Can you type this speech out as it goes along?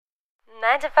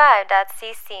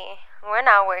9to5.cc. We're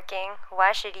not working.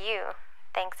 Why should you?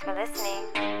 Thanks for listening.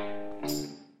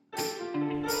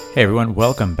 Hey everyone,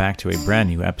 welcome back to a brand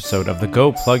new episode of the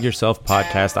Go Plug Yourself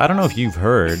podcast. I don't know if you've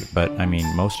heard, but I mean,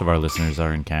 most of our listeners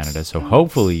are in Canada, so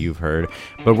hopefully you've heard.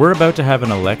 But we're about to have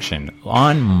an election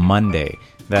on Monday.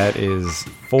 That is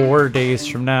 4 days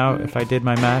from now, if I did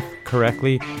my math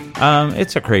correctly.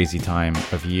 It's a crazy time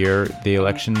of year. The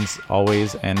elections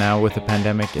always, and now with the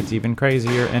pandemic, it's even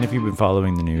crazier. And if you've been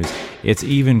following the news, it's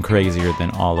even crazier than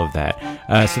all of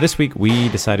that. So this week we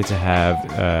decided to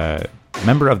have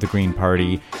member of the Green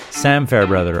Party, Sam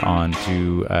Fairbrother, on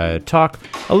to talk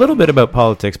a little bit about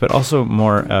politics, but also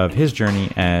more of his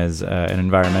journey as an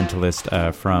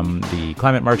environmentalist from the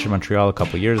Climate March in Montreal a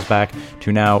couple years back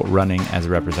to now running as a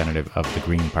representative of the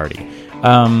Green Party.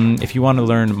 If you want to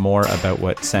learn more about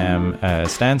what Sam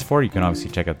stands for, you can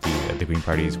obviously check out the Green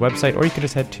Party's website, or you can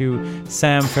just head to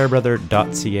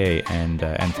samfairbrother.ca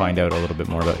and find out a little bit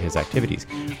more about his activities.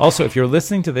 Also, if you're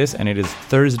listening to this and it is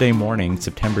Thursday morning,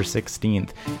 September 16th,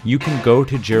 you can go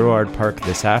to Girard Park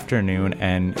this afternoon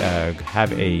and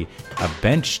have a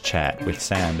bench chat with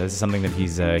Sam. This is something that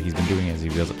he's been doing as he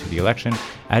builds up to the election.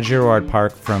 At Girard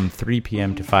Park from 3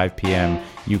 p.m. to 5 p.m.,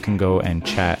 you can go and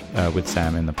chat with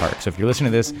Sam in the park. So if you're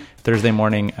listening to this Thursday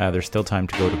morning, there's still time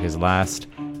to go to his last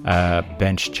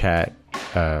bench chat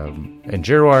in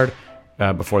Girard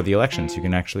before the election. So you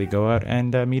can actually go out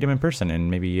and meet him in person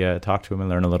and maybe talk to him and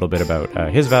learn a little bit about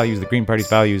his values, the Green Party's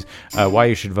values, why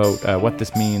you should vote, what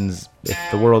this means if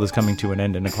the world is coming to an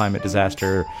end in a climate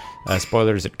disaster.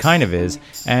 Spoilers, it kind of is.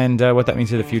 And what that means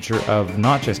for the future of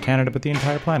not just Canada, but the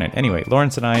entire planet. Anyway,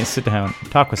 Lawrence and I sit down,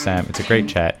 talk with Sam. It's a great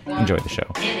chat. Enjoy the show.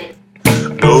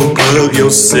 Go plug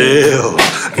yourself,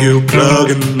 you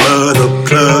plugging mother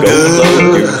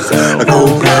plugger.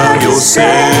 Go plug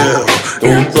yourself,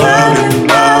 you plugging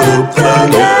mother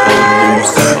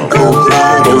plugger. Go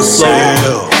plug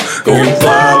yourself, you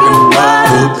plugging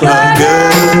mother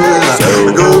plugger.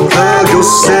 Go plug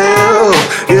yourself,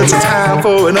 it's time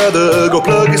for another Go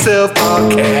Plug Yourself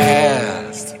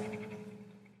podcast.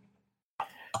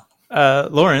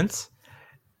 Lawrence,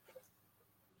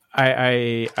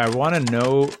 I want to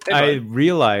know. I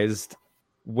realized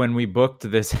when we booked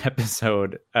this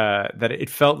episode that it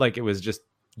felt like it was just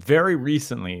very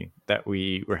recently that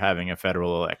we were having a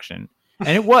federal election, and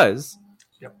it was.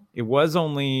 Yep. It was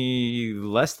only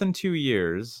less than 2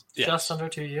 years. Just under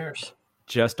 2 years.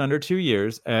 Just under 2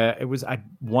 years. It was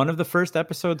one of the first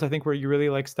episodes I think where you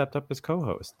really stepped up as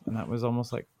co-host, and that was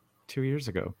almost 2 years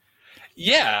ago.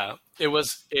 Yeah, it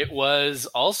was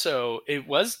less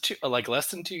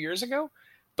than 2 years ago,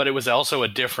 but it was also a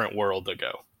different world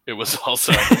ago. It was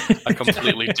also a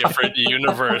completely different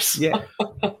universe. Yeah,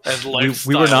 and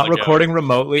we were not recording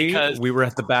remotely. Because we were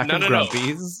at the back of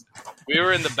Grumpy's. We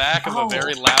were in the back of a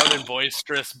very loud and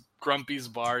boisterous Grumpy's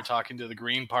bar talking to the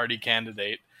Green Party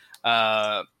candidate,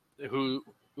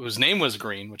 whose name was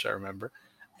Green, which I remember.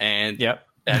 And yep.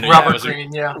 And Robert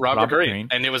Green, yeah. Robert Green.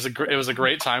 And it was a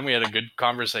great time. We had a good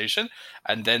conversation,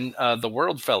 and then the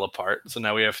world fell apart. So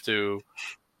now we have to,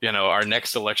 our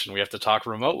next election, we have to talk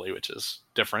remotely, which is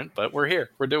different, but we're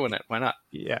here. We're doing it. Why not?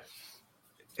 Yeah.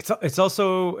 It's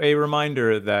also a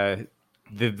reminder that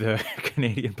the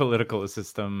Canadian political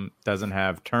system doesn't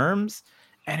have terms,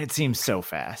 and it seems so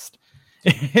fast.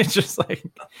 It's just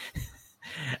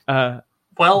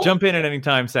jump in at any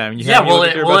time, Sam. We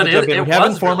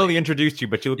haven't formally introduced you,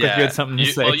 but you look like you had something to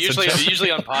say. Well,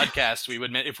 usually on podcasts,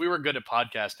 if we were good at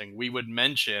podcasting, we would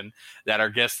mention that our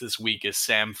guest this week is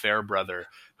Sam Fairbrother,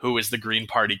 who is the Green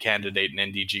Party candidate in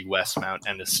NDG Westmount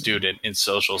and a student in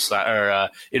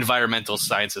environmental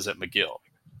sciences at McGill.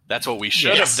 That's what we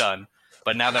should have done.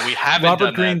 But now that we haven't done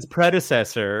Robert Green's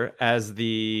predecessor as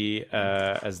the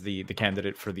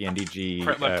candidate for the NDG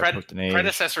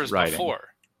predecessors riding. Before.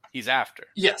 He's after.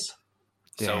 Yes.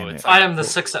 So I am the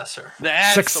successor.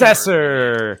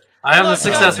 Successor. I am the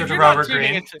successor to Robert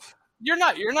Green. You're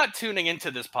not tuning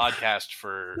into this podcast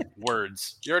for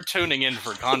words. You're tuning in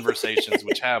for conversations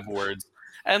which have words.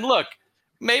 And look,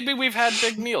 maybe we've had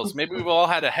big meals. Maybe we've all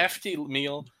had a hefty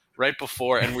meal right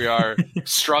before, and we are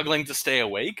struggling to stay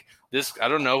awake. I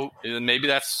don't know. Maybe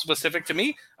that's specific to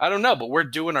me. I don't know, but we're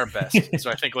doing our best.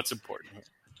 So I think what's important here.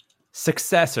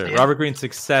 Successor, Robert Green's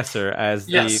successor as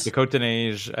the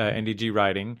Côte-des-Neiges NDG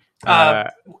riding.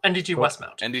 NDG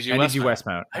Westmount. NDG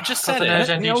Westmount. I just said Côte-des-Neiges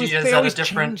it. NDG is at a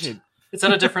different. It's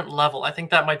at a different level. I think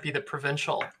that might be the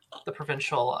provincial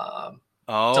delegation.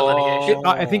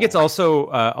 I think it's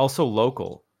also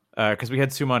local because we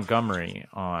had Sue Montgomery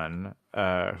on,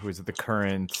 who is the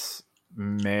current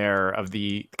mayor of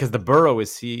because the borough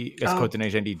is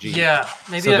Côte-des-Neiges NDG. Yeah,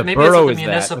 maybe So the maybe borough it's is at the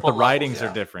that, municipal but the ridings level,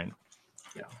 are different.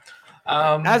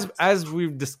 Yeah. As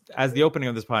the opening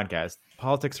of this podcast,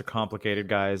 politics are complicated,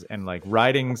 guys, and like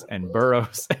ridings and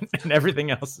boroughs and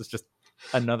everything else is just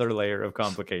another layer of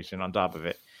complication on top of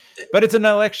it. But it's an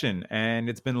election, and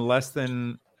it's been less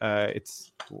than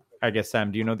I guess,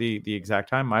 Sam, do you know the exact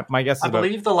time? My guess is I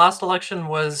believe the last election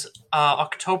was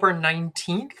October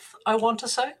 19th, I want to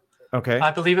say. Okay.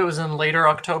 I believe it was in later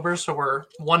October, so we're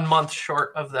 1 month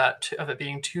short of it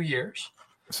being 2 years.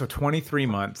 So 23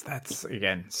 months. That's,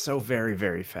 again, so very,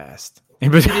 very fast. In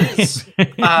between, It is.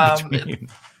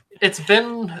 It's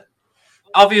been...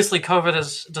 Obviously, COVID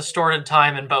has distorted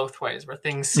time in both ways, where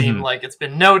things seem like it's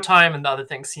been no time and the other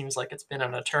thing seems like it's been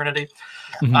an eternity.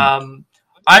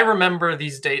 I remember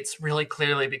these dates really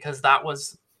clearly because that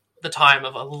was the time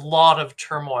of a lot of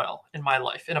turmoil in my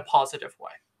life in a positive way.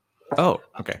 Oh,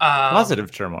 okay.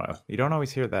 Positive turmoil. You don't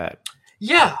always hear that.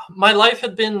 Yeah, my life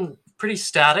had been pretty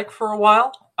static for a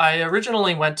while. I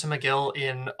originally went to McGill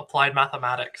in applied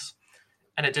mathematics,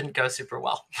 and it didn't go super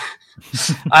well.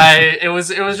 It was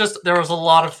just, there was a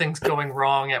lot of things going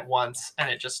wrong at once, and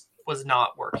it just was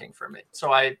not working for me.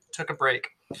 So I took a break.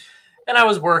 And I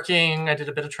was working, I did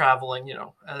a bit of traveling,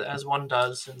 as one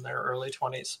does in their early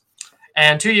 20s.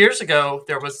 And 2 years ago,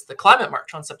 there was the Climate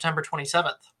March on September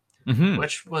 27th,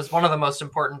 which was one of the most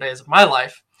important days of my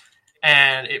life.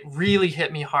 And it really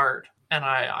hit me hard. And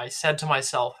I said to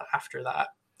myself after that,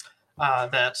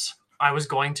 that I was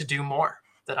going to do more.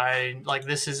 That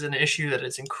this is an issue that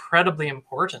is incredibly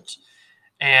important.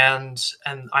 And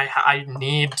I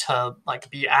need to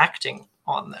be acting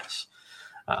on this.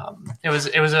 It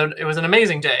was an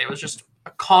amazing day. It was just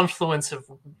a confluence of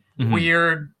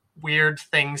weird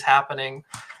things happening,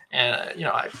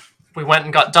 and we went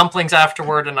and got dumplings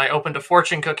afterward, and I opened a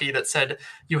fortune cookie that said,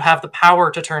 "You have the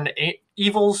power to turn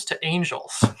evils to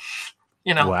angels."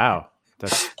 Wow,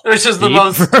 which is the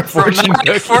most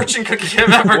dramatic fortune cookie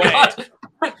I've ever got.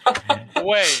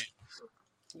 Wait,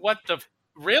 what the?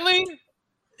 Really?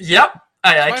 Yep,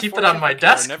 I keep it on my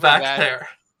desk back there.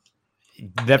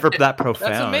 Never that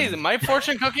profound. That's amazing. My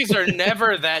fortune cookies are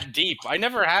never that deep. I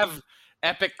never have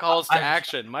epic calls to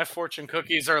action. My fortune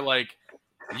cookies are like,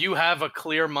 you have a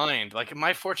clear mind. Like,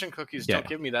 my fortune cookies don't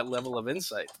give me that level of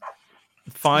insight.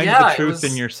 Find the truth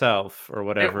in yourself or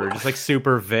whatever. Just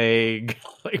super vague,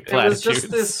 platitudes. It was just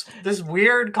this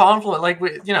weird conflict.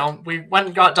 We went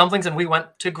and got dumplings, and we went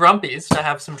to Grumpy's to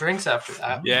have some drinks after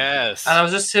that. Yes. And I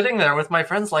was just sitting there with my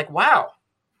friends wow,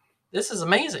 this is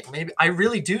amazing. Maybe I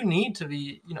really do need to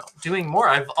be, doing more.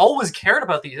 I've always cared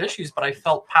about these issues, but I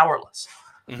felt powerless,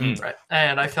 right?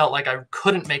 And I felt like I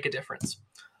couldn't make a difference.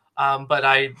 But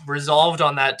I resolved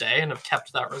on that day, and have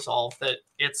kept that resolve, that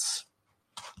it's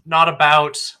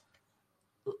about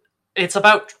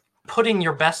putting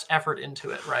your best effort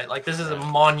into it, right? This is a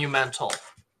monumental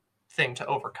thing to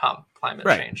overcome climate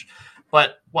change.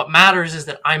 But what matters is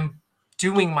that I'm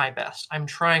doing my best. I'm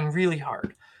trying really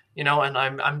hard. And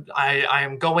I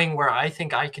am going where I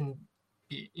think I can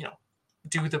be,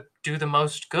 do the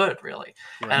most good, really.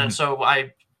 Right. And so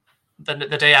the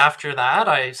day after that,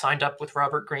 I signed up with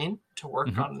Robert Greene to work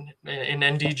in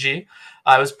NDG. It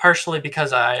was partially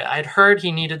because I'd heard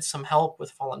he needed some help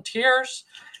with volunteers,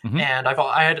 and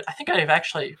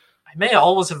I may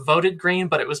always have voted Green,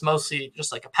 but it was mostly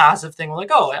just a passive thing.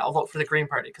 I'll vote for the Green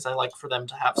Party because I like for them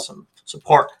to have some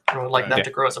support and would like them to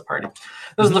grow as a party.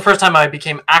 This was the first time I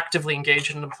became actively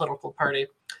engaged in a political party.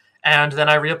 And then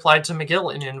I reapplied to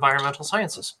McGill in environmental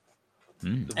sciences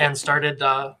and started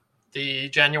the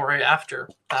January after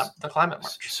the Climate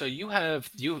March. So you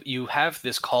have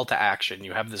this call to action.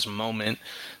 You have this moment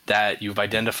that you've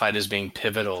identified as being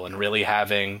pivotal and really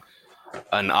having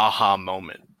an aha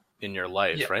moment in your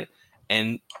life, right?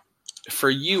 And for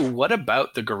you, what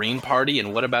about the Green Party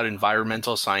and what about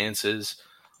environmental sciences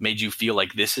made you feel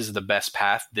like this is the best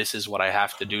path? This is what I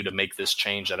have to do to make this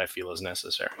change that I feel is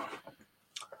necessary.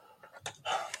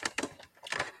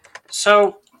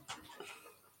 So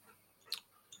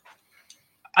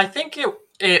I think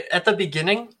it at the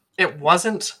beginning, it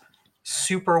wasn't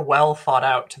super well thought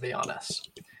out, to be honest.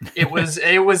 It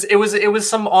was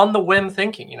some on the whim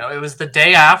thinking, it was the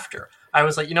day after. I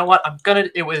was like, you know what,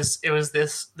 it was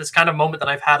this kind of moment that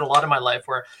I've had a lot in my life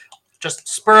where just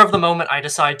spur of the moment, I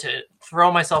decide to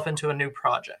throw myself into a new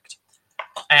project.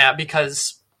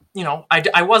 Because,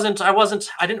 I wasn't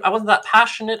that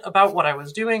passionate about what I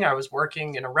was doing. I was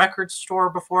working in a record store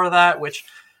before that, which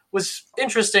was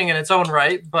interesting in its own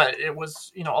right, but it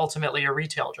was, ultimately a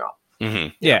retail job.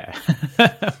 Yeah.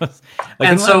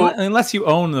 Unless you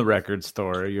own the record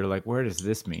store, you're like, where does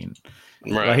this mean?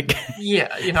 Right. Like, Yeah,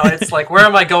 it's like, where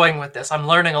am I going with this? I'm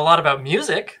learning a lot about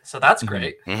music, so that's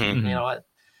great. Mhm. You know,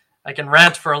 I can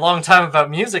rant for a long time about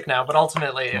music now, but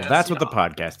ultimately, well, it's, that's what the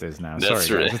podcast is now. That's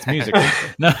Sorry, right. guys, it's music.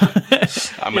 No,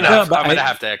 I'm You gonna, know, have, but I'm gonna I-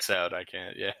 have to X out. I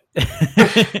can't. Yeah.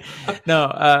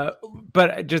 no,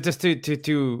 but just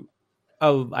to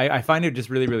I find it just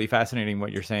really, really fascinating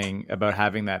what you're saying about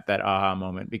having that aha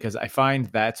moment, because I find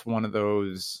that's one of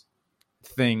those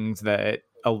things that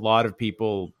a lot of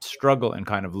people struggle and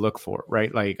kind of look for,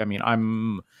 right? Like, I mean,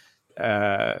 I'm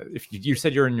if you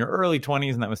said you're in your early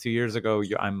 20s and that was 2 years ago,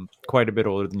 I'm quite a bit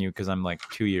older than you because I'm like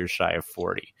 2 years shy of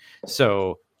 40.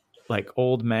 So like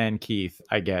old man Keith,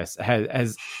 I guess,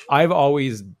 has I've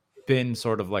always been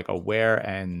sort of like aware,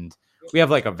 and we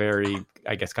have like a very,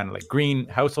 I guess, kind of like green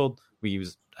household. We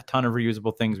use a ton of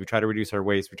reusable things. We try to reduce our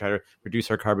waste. We try to reduce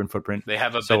our carbon footprint. They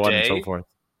have a so on and so bidet. forth.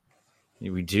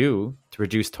 We do, to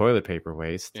reduce toilet paper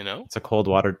waste. You know. It's a cold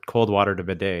water to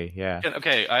bidet. Yeah.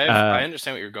 Okay, I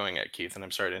understand what you're going at, Keith, and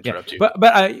I'm sorry to interrupt you. But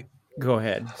I go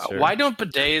ahead. Sir. Why don't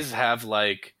bidets have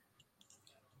like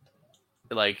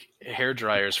hair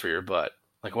dryers for your butt?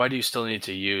 Like, why do you still need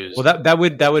to use? Well, that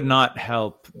would not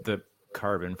help the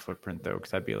carbon footprint though, because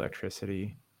that'd be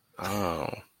electricity. Oh,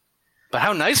 but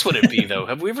how nice would it be though?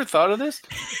 Have we ever thought of this?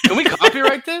 Can we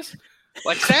copyright this?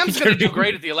 Like, Sam's going to do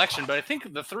great at the election, but I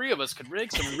think the three of us could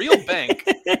make some real bank.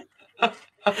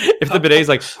 If the bidet's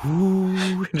like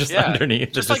just Yeah,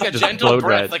 underneath, just like a gentle blow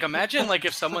breath. dry. Like, imagine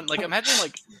if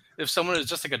someone is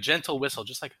just like a gentle whistle,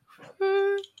 just like.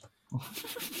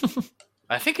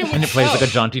 I think it would. And it plays like a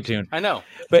help. jaunty tune. I know.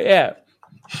 But yeah,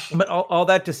 but all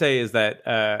that to say is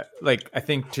that like, I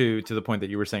think to the point that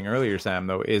you were saying earlier, Sam,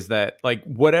 though, is that like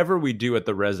whatever we do at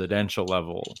the residential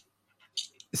level,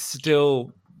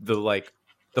 still the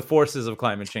forces of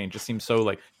climate change just seem so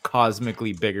like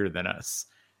cosmically bigger than us.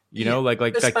 You know, like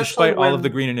especially despite all of when- the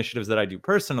green initiatives that I do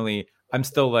personally, I'm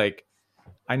still like,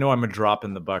 I know I'm a drop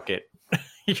in the bucket.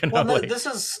 You know, Well, like, this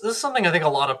is something I think a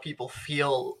lot of people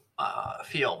feel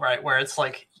right, where it's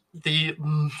like the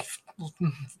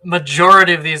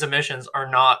majority of these emissions are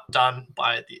not done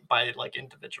by like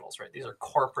individuals, right?Ese are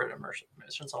corporate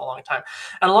emissions on a long time,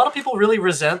 and a lot of people really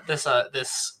resent this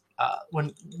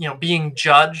when being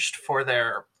judged for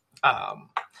their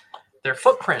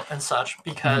footprint and such,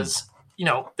 because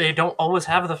they don't always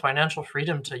have the financial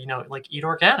freedom to like eat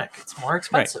organic. It's more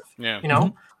expensive. Yeah.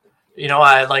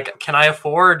 Can I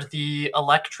afford the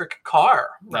electric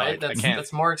car? No, Right. I can't.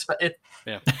 That's more expensive.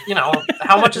 Yeah.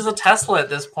 How much is a Tesla at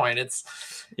this point?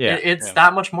 It's yeah.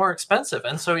 that much more expensive,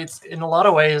 and so it's in a lot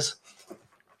of ways.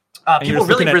 And you're People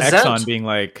just really looking at resent. Exxon being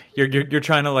like, you're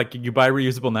trying to like, you buy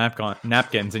reusable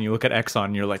napkins and you look at Exxon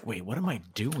and you're like, wait, what am I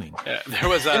doing? Yeah, there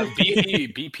was a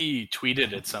BP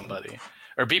tweeted at somebody,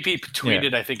 or BP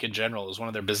tweeted, I think in general, it was one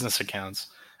of their business accounts.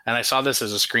 And I saw this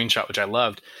as a screenshot, which I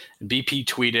loved. BP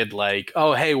tweeted like,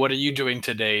 "Oh, hey, what are you doing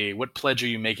today? What pledge are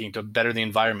you making to better the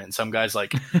environment?" And some guy's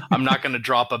like, "I'm not going to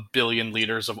drop 1 billion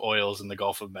liters of oils in the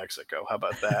Gulf of Mexico. How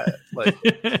about that?" Like,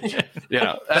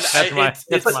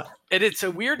 it's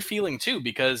a weird feeling too,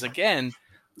 because again,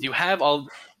 you have all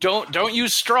don't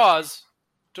use straws,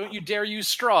 don't you dare use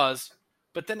straws.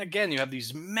 But then again, you have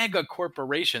these mega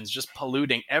corporations just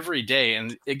polluting every day.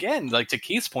 And again, like to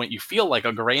Keith's point, you feel like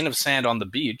a grain of sand on the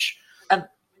beach. And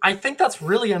I think that's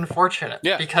really unfortunate,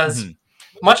 Yeah. because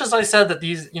much as I said that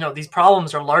these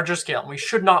problems are larger scale and we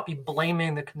should not be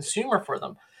blaming the consumer for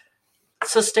them,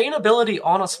 sustainability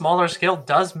on a smaller scale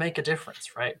does make a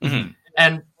difference, right? Mhm.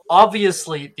 And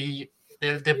obviously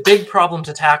the big problem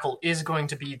to tackle is going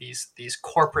to be these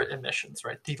corporate emissions,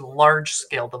 right? The large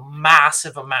scale, the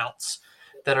massive amounts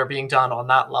that are being done on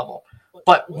that level.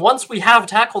 But once we have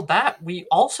tackled that, we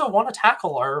also want to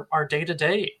tackle our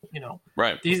day-to-day,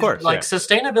 Right. these, Of course,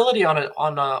 sustainability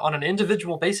on an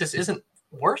individual basis isn't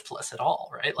worthless at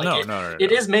all, right? Like No.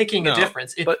 it is making No, a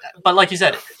difference. but- But like you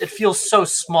said, it feels so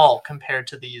small compared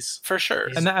to these. For sure.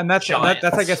 These- And that's giants.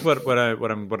 I guess what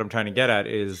I'm trying to get at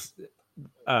is,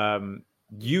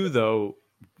 you though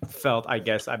felt, I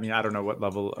guess, I mean, I don't know what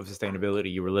level of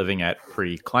sustainability you were living at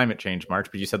pre-climate change, March,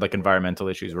 but you said like environmental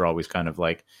issues were always kind of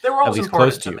like, They were always least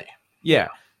important close to to me. yeah.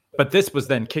 But this was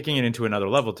then kicking it into another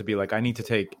level to be like, I need to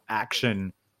take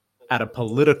action at a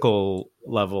political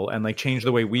level and like change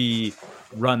the way we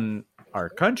run our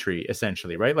country,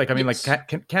 essentially, right? Like, I mean, Yes.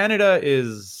 like Canada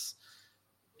is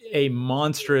a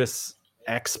monstrous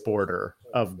exporter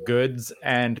of goods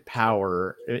and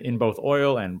power in both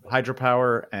oil and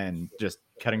hydropower, and just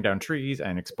cutting down trees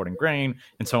and exporting grain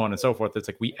and so on and so forth. It's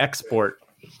like we export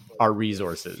our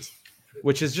resources,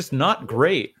 which is just not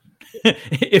great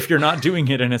if you're not doing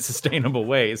it in a sustainable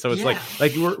way. So it's Yeah.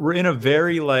 like we're in a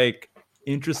very like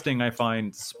interesting I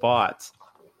find spots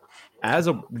as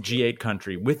a G8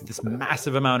 country with this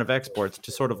massive amount of exports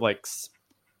to sort of like,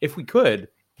 if we could,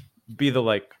 be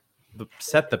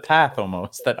set the path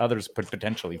almost that others could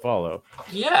potentially follow.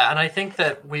 Yeah, and I think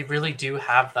that we really do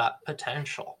have that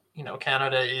potential.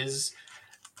 Canada is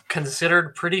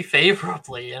considered pretty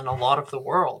favorably in a lot of the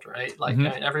world, right? Like, I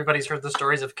mean, everybody's heard the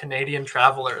stories of Canadian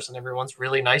travelers, and everyone's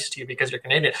really nice to you because you're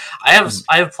Canadian. I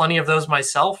have plenty of those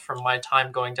myself from my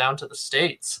time going down to the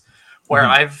States, where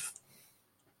I've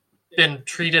been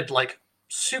treated like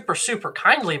super, super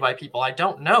kindly by people I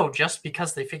don't know just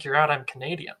because they figure out I'm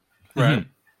Canadian. Right.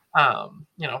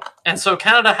 And so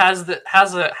Canada has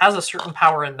a certain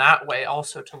power in that way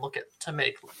also to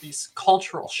make these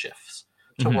cultural shifts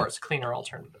towards cleaner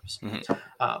alternatives.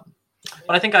 But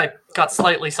I think I got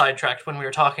slightly sidetracked when we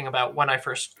were talking about when I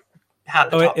first had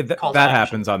the call to that action.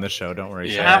 happens on the show. Don't worry.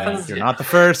 Yeah. Shane. Happens, You're yeah. not the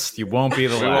first. You won't be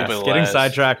the We won't last. be the Getting last.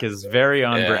 sidetracked is very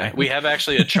on brand. We have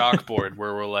actually a chalkboard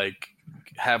where we're like,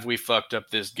 have we fucked up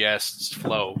this guest's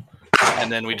flow?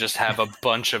 And then we just have a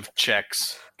bunch of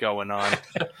checks going on.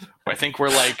 I think we're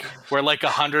like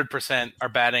 100%. Our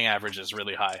batting average is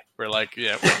really high. We're like,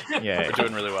 we're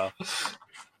doing really well.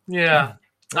 Yeah.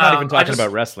 We're not even talking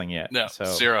about wrestling yet. No, so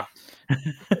 0.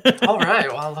 All right.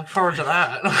 Well, I look forward to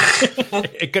that.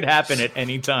 it could happen at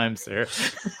any time, sir.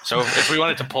 So if we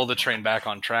wanted to pull the train back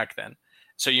on track then.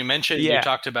 So you mentioned, you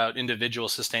talked about individual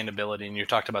sustainability and you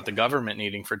talked about the government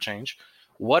needing for change.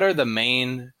 What are the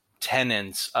main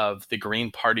tenets of the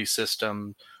Green Party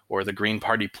system or the Green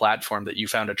Party platform that you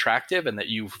found attractive and that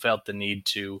you felt the need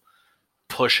to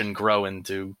push and grow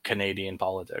into Canadian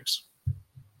politics?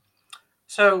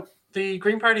 So the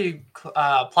Green Party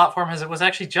platform was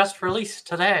actually just released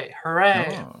today.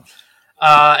 Hooray! Oh.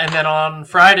 And then on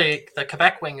Friday, the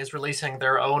Quebec wing is releasing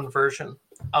their own version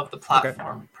of the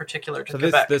platform, particular to So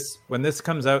Quebec. when this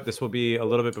comes out, this will be a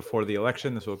little bit before the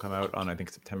election. This will come out on, I think,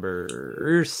 September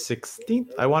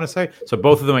 16th, I want to say. So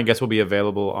both of them, I guess, will be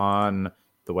available on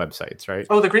the websites, right?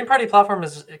 Oh, the Green Party platform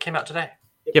came out today.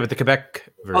 Yeah, but the Quebec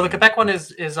version. Oh, the Quebec one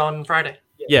is on Friday.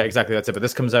 Yeah, exactly. That's it. But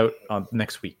this comes out on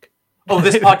next week. Oh,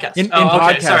 this podcast. In okay.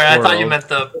 podcast Sorry, I thought you world, meant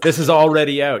the. This is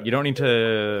already out. You don't need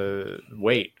to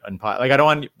wait. I don't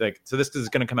want so this is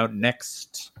going to come out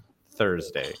next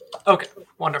Thursday. Okay,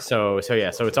 wonderful.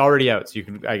 So it's already out. So you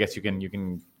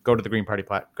can go to the Green Party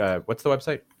what's the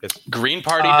website? It's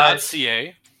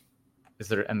Greenparty.ca. Is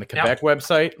there and the Quebec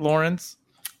website, Lawrence?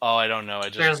 Oh, I don't know. I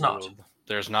just There's not. Googled.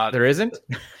 There's not. There isn't?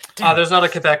 There's not a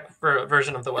Quebec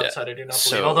version of the website, I do not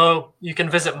believe. Although you can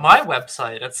visit my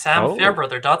website at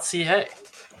samfairbrother.ca.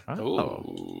 Oh.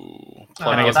 Ooh.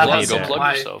 I guess Go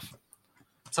plug yourself.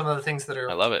 Some of the things that I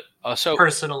are love it. So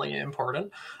personally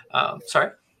important. Sorry.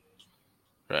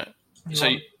 right. You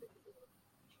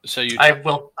So you. I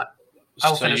will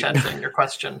finish answering your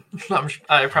question.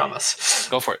 I promise.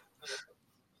 Go for it.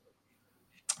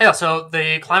 Yeah, so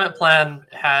the climate plan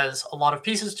has a lot of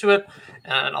pieces to it,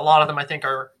 and a lot of them I think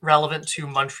are relevant to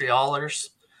Montrealers.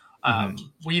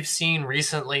 We've seen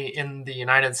recently in the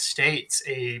United States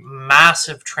a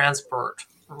massive transport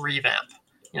revamp.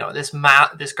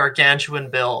 This gargantuan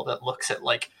bill that looks at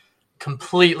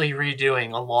completely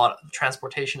redoing a lot of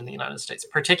transportation in the United States,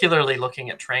 particularly looking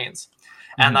at trains.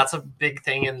 And that's a big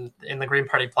thing in the Green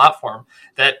Party platform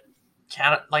that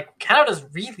Canada's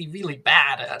really, really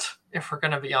bad at, if we're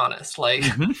going to be honest.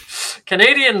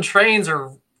 Canadian trains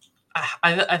are.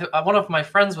 One of my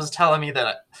friends was telling me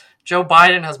that Joe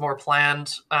Biden has more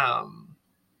planned,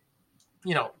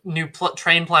 new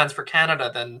train plans for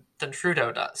Canada than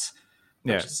Trudeau does.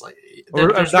 Yeah,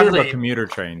 I'm talking about commuter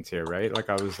trains here, right?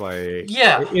 I was like,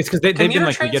 yeah, it's because they've been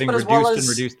trains, getting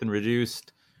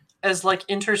reduced. As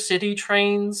intercity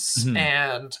trains,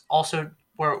 and also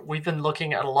where we've been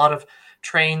looking at a lot of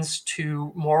trains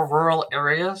to more rural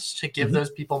areas to give those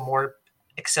people more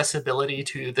accessibility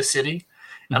to the city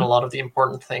and a lot of the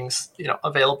important things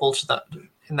available to them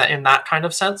in that kind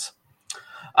of sense.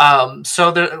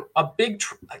 So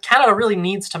Canada really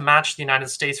needs to match the United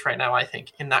States right now, I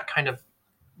think, in that kind of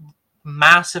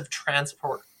massive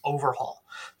transport overhaul,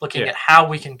 looking at how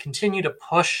we can continue to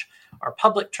push our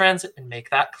public transit and make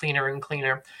that cleaner and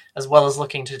cleaner, as well as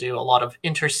looking to do a lot of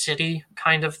intercity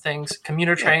kind of things,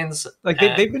 commuter trains.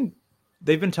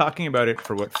 They've been talking about it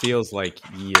for what feels like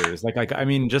years.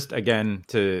 Just again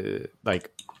to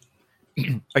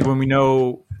when we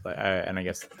know, and I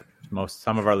guess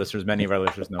many of our listeners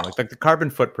know, the carbon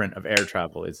footprint of air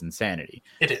travel is insanity.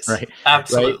 It is, right?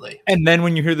 Absolutely. Right? And then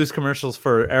when you hear those commercials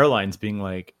for airlines being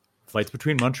like, flights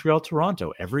between Montreal,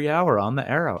 Toronto every hour on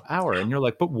the hour, and you're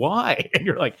like, but why? And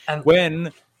you're like,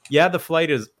 the flight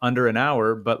is under an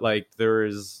hour, but there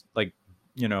is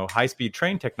high-speed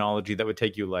train technology that would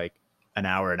take you like an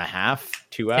hour and a half,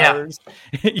 2 Yeah. hours,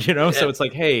 so it's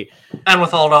like, hey, And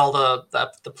with all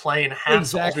the plane hassle.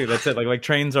 exactly, that's it. Like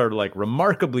trains are like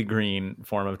remarkably green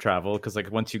form of travel, because like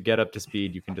once you get up to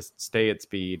speed, you can just stay at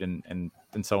speed and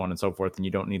so on and so forth, and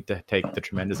you don't need to take the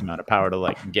tremendous amount of power to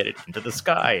like get it into the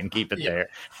sky and keep it there.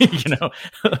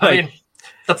 I mean,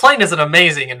 the plane is an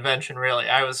amazing invention, really.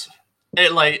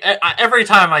 Every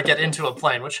time I get into a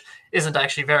plane, which isn't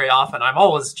actually very often, I'm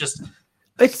always just.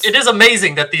 It is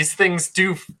amazing that these things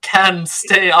can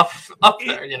stay up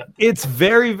there. It's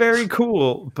very, very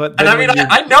cool. But and I mean,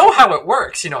 I know how it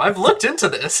works. I've looked into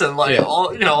this and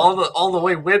all the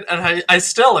way with, and I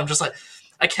still am just like,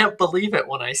 I can't believe it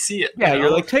when I see it. Yeah, you're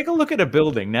like, take a look at a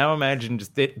building. Now imagine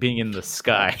just it being in the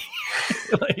sky.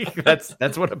 Like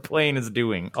that's what a plane is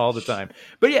doing all the time.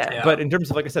 But yeah, but in terms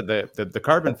of, like I said, the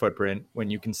carbon footprint, when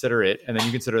you consider it, and then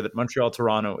you consider that Montreal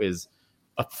Toronto is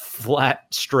a flat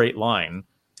straight line,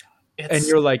 and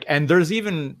you're like, and there's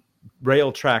even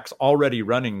rail tracks already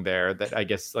running there that I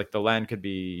guess like the land could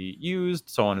be used,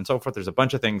 so on and so forth. There's a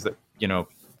bunch of things that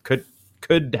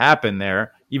could happen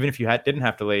there, even if you didn't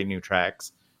have to lay new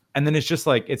tracks. And then it's just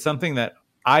like, it's something that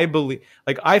I believe,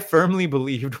 like I firmly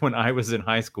believed when I was in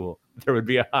high school, there would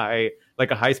be a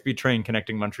high speed train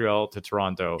connecting Montreal to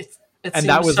Toronto. And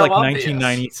that was so like obvious.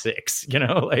 1996,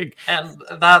 like, and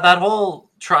that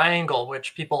whole triangle,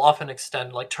 which people often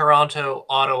extend, like Toronto,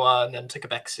 Ottawa, and then to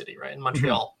Quebec City, right? And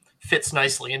Montreal fits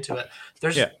nicely into it.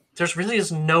 There's really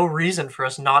is no reason for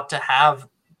us not to have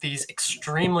these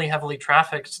extremely heavily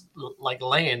trafficked like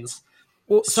lanes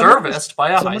serviced by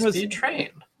a high-speed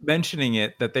train. Mentioning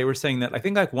it, that they were saying that I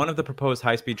think like one of the proposed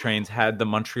high-speed trains had the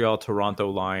Montreal-Toronto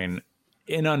line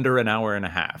in under an hour and a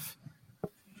half.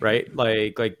 Right,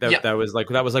 that was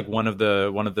like one of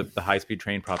the high speed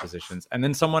train propositions, and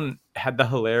then someone had the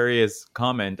hilarious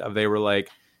comment of, they were like,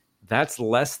 "That's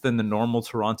less than the normal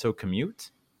Toronto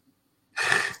commute."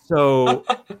 So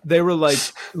they were like,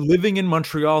 living in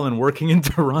Montreal and working in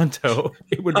Toronto,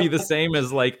 it would be the same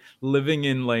as like living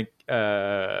in like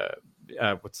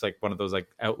what's like one of those like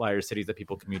outlier cities that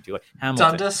people commute to, like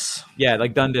Hamilton, Dundas,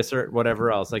 like Dundas or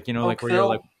whatever else, like Oakville. Like where you're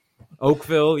like.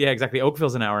 Oakville, yeah, exactly.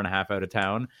 Oakville's an hour and a half out of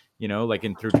town, like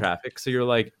in through traffic. So you're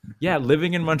like, yeah,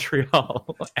 living in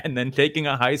Montreal and then taking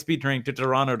a high-speed train to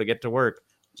Toronto to get to work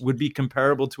would be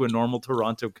comparable to a normal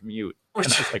Toronto commute. Which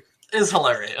is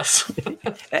hilarious.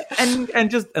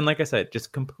 and like I said,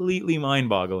 just completely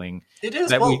mind-boggling. It is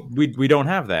that we don't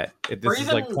have that. This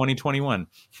is like 2021.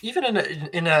 Even in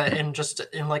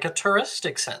like a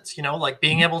touristic sense, like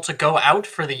being able to go out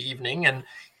for the evening and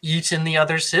eat in the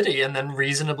other city and then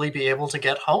reasonably be able to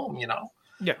get home,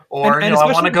 Yeah. Or, I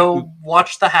want to go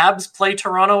watch the Habs play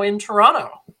Toronto in Toronto.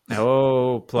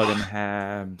 Oh, plug in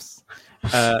Habs.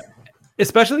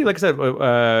 Especially, like I said,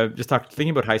 thinking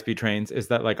about high-speed trains, is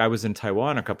that like I was in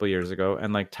Taiwan a couple of years ago,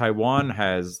 and like Taiwan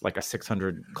has like a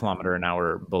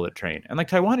 600-kilometer-an-hour bullet train. And like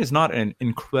Taiwan is not an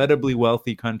incredibly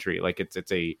wealthy country. Like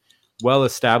it's a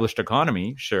well-established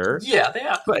economy, sure. Yeah, they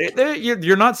are. But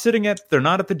you're not they're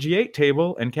not at the G8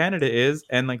 table, and Canada is,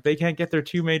 and like they can't get their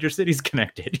two major cities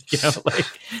connected.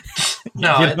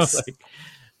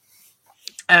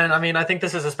 And I mean, I think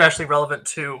this is especially relevant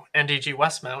to NDG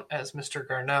Westmount, as Mr.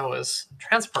 Garneau is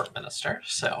transport minister.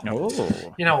 So,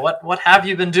 what have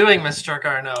you been doing, Mr.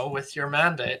 Garneau, with your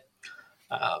mandate?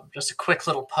 Just a quick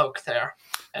little poke there.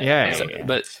 But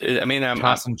I mean,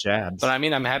 toss some jabs. But I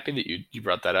mean, I'm happy that you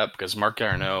brought that up, because Marc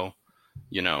Garneau,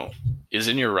 is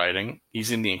in your riding.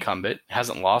 He's in the incumbent,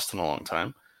 hasn't lost in a long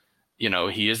time.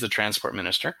 He is the transport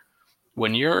minister.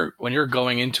 When you're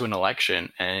going into an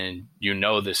election and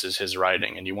this is his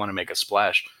riding and you want to make a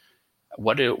splash,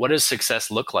 what does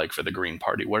success look like for the Green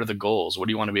Party? What are the goals? What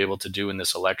do you want to be able to do in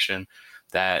this election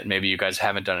that maybe you guys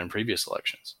haven't done in previous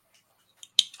elections?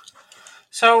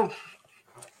 So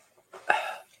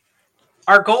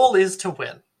our goal is to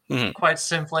win, quite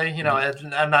simply,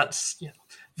 and that's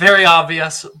very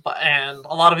obvious. And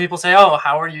a lot of people say, "Oh,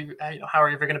 how are you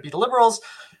ever going to beat the Liberals?"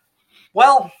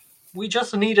 Well, we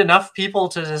just need enough people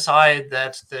to decide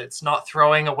that it's not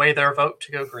throwing away their vote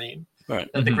to go Green. Right.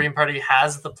 That the Green Party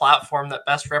has the platform that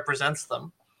best represents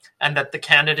them, and that the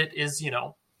candidate is,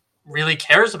 really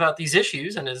cares about these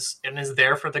issues and is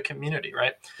there for the community.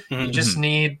 Right. Mm-hmm. You just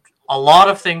need a lot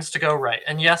of things to go right.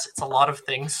 And yes, it's a lot of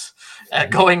things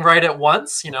going right at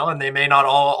once, and they may not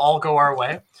all go our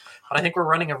way, but I think we're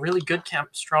running a really good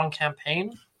strong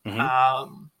campaign.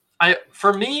 Mm-hmm.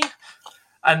 For me,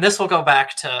 and this will go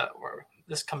back to, or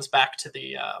this comes back to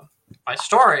the my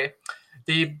story.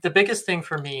 The biggest thing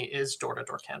for me is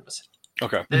door-to-door canvassing.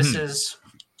 Okay. This is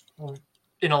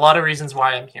in a lot of reasons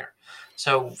why I'm here.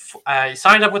 So I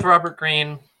signed up with Robert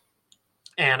Greene,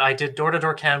 and I did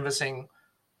door-to-door canvassing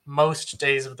most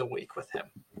days of the week with him.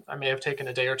 I may have taken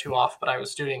a day or two off, but I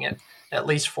was doing it at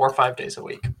least 4 or 5 days a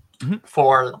week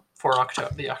for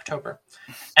October.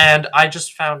 And I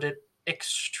just found it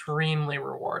extremely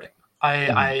rewarding.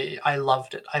 I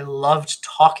loved it. I loved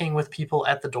talking with people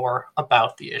at the door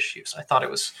about the issues. I thought it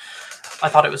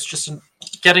was just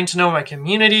getting to know my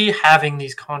community, having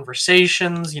these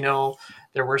conversations.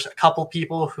 There were a couple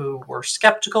people who were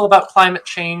skeptical about climate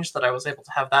change that I was able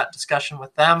to have that discussion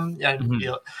with them. And,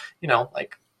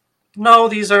 no,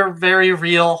 these are very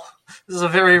real. This is a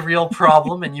very real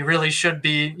problem, and you really should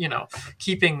be,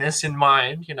 keeping this in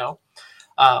mind,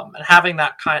 and having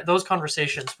those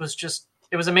conversations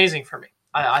it was amazing for me.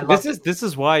 I love this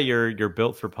is why you're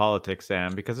built for politics,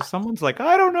 Sam, because if someone's like,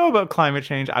 I don't know about climate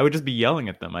change, I would just be yelling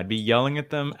at them. I'd be yelling at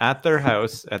them at their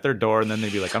house, at their door, and then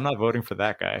they'd be like, I'm not voting for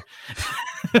that guy.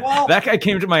 Well, that guy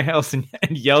came to my house and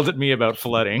yelled at me about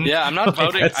flooding. Yeah, I'm not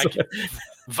voting.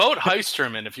 Vote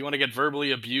Heisterman if you want to get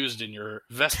verbally abused in your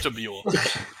vestibule.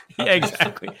 Yeah,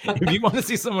 exactly. If you want to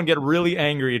see someone get really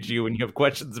angry at you when you have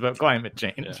questions about climate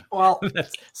change. Yeah. Well,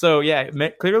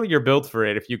 clearly you're built for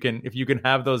it. If you can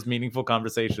have those meaningful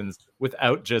conversations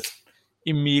without just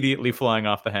immediately flying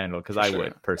off the handle, because I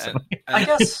would personally. I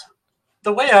guess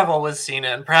the way I've always seen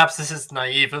it, and perhaps this is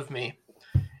naive of me,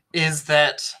 is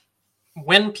that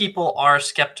when people are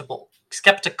skeptical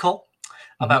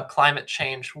about climate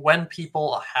change, when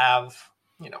people have,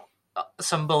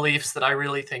 some beliefs that I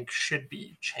really think should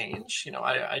be changed.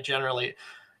 I generally,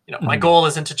 my goal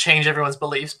isn't to change everyone's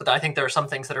beliefs, but I think there are some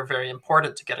things that are very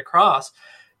important to get across.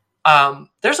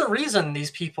 There's a reason these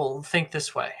people think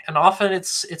this way, and often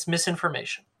it's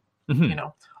misinformation.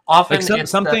 Often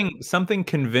something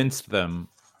convinced them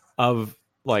of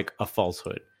like a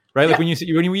falsehood, right? Like when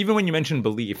you mention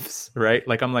beliefs, right?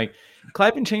 Like I'm like,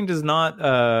 climate change is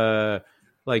not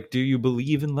like, do you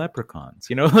believe in leprechauns?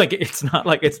 Like it's not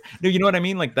like it's you know what I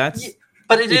mean? Like that's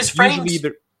but it is framed.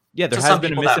 There has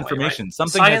been a misinformation. Right?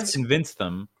 Something has convinced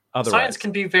them otherwise. Science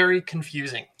can be very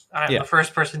confusing. I'm the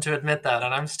first person to admit that,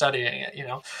 and I'm studying it.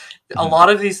 A lot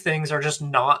of these things are just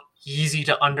not easy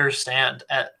to understand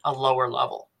at a lower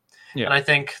level. Yeah. And I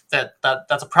think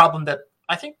that's a problem that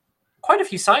I think quite a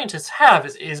few scientists have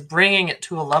is bringing it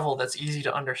to a level that's easy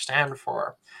to understand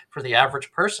for the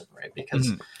average person, right?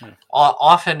 Because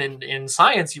often in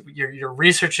science, you're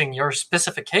researching your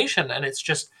specification, and it's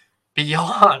just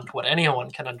beyond what anyone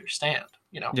can understand.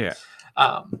 Yeah.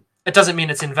 It doesn't mean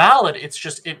it's invalid. It's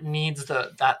just it needs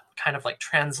that kind of like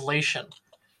translation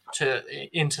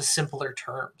into simpler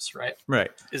terms, right? Right.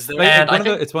 Is there? And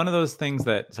it's one of those things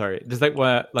that just like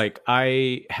what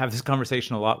I have this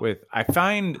conversation a lot with. I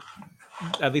find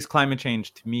at least climate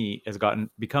change to me has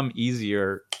become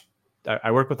easier.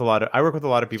 I work with a lot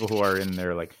of people who are in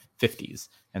their like 50s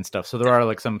and stuff. So there are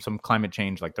like some climate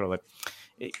change, like they're like,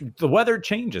 the weather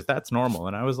changes, that's normal.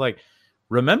 And I was like,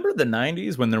 remember the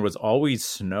 90s when there was always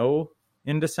snow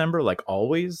in December, like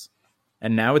always?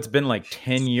 And now it's been like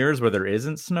 10 years where there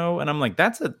isn't snow. And I'm like,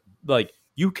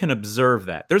 you can observe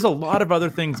that. There's a lot of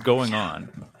other things going on,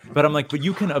 but I'm like, but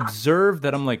you can observe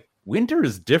that. I'm like, winter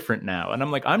is different now. And I'm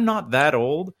like, I'm not that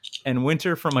old, and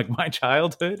winter from like my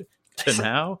childhood to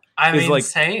now like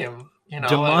same,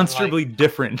 demonstrably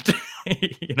different.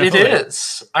 It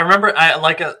is. I remember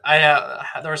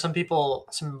there were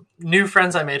some new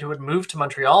friends I made who had moved to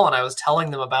Montreal, and I was telling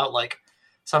them about like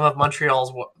some of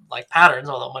Montreal's like patterns,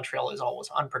 although Montreal is always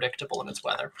unpredictable in its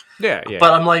weather. Yeah.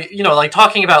 But I'm like, like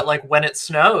talking about like when it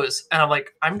snows, and I'm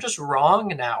like, I'm just wrong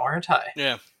now, aren't I?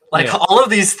 Yeah. All of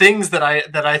these things that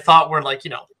I thought were like,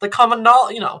 the common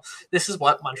knowledge, this is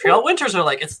what Montreal winters are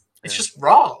like. It's just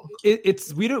wrong.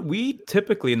 We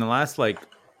typically in the last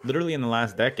literally in the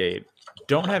last decade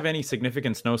don't have any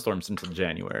significant snowstorms until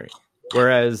January.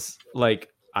 Whereas like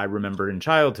I remember in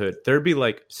childhood, there'd be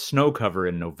like snow cover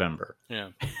in November. Yeah.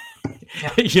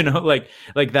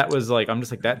 Like that was like, I'm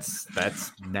just like,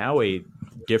 that's now a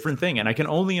different thing. And I can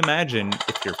only imagine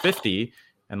if you're 50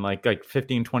 and like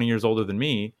 15, 20 years older than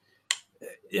me,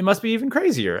 it must be even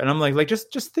crazier. And I'm like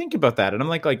just think about that. And I'm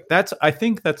like I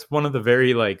think that's one of the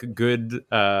very like good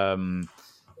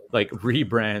like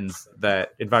rebrands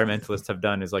that environmentalists have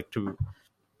done, is like to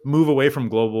move away from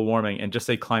global warming and just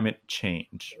say climate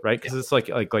change, right? Because it's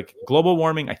like global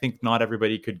warming, I think not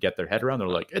everybody could get their head around. They're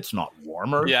like, it's not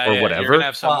warmer or whatever.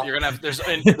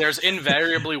 There's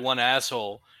invariably one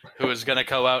asshole who is going to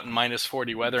go out in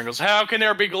 -40 weather and goes, how can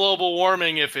there be global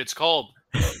warming if it's cold?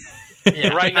 Yeah.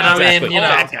 Right And now, I mean, exactly. you know,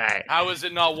 That guy. how is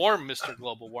it not warm, Mr.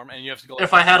 Global Warm? And you have to go.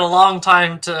 if I had a long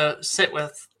time to sit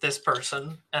with this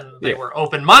person and they Yeah. were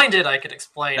open-minded, I could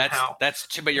explain that's how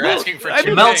but you're asking for I two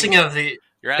the melting things. of the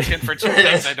You're asking for two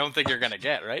things I don't think you're going to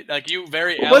get, right? Like you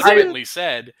very Wasn't it- eloquently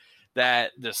said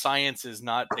that the science is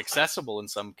not accessible in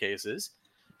some cases.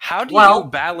 How do Well, you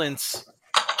balance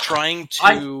trying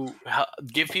to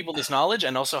give people this knowledge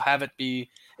and also have it be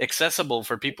accessible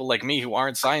for people like me who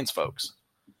aren't science folks?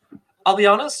 I'll be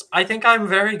honest, I think I'm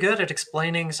very good at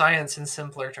explaining science in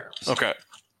simpler terms. Okay.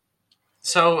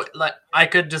 So, like, I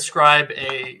could describe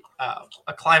a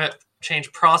climate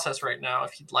change process right now.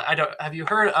 If you'd like, have you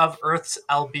heard of Earth's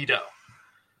albedo?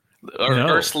 No.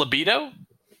 Earth's libido?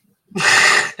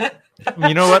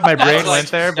 You know what? My brain That's went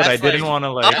there, but I that's didn't want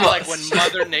to like. That's like when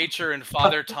Mother Nature and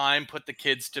Father Time put the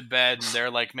kids to bed and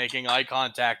they're like making eye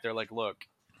contact. They're like, look,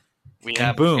 we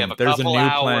have boom, a there's a couple new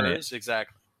hours. planet.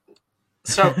 Exactly.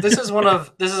 So this is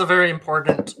a very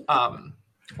important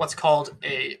what's called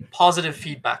a positive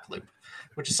feedback loop,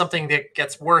 which is something that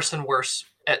gets worse and worse.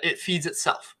 It feeds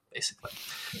itself, basically.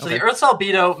 So Okay. the Earth's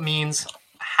albedo means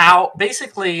how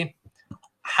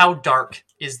dark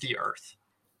is the Earth.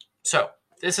 So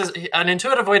this is an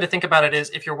intuitive way to think about it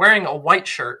is if you're wearing a white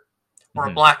shirt or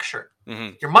a black shirt,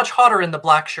 Mm-hmm. you're much hotter in the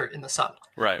black shirt in the sun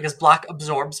Right. because black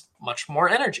absorbs much more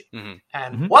energy Mm-hmm.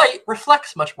 and Mhm. white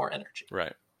reflects much more energy.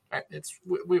 Right. Right? It's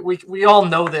we all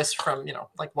know this from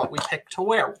like what we pick to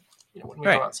wear when we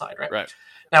Right. go outside, right? Right.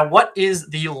 Now, what is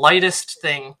the lightest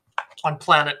thing on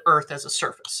planet Earth as a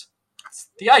surface? It's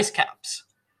the ice caps.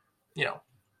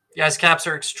 The ice caps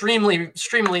are extremely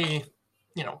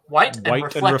white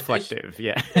White and reflective.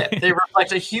 Yeah. they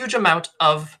reflect a huge amount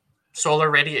of solar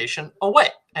radiation away,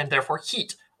 and therefore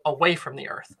heat away from the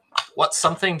Earth. What's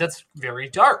something that's very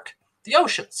dark? The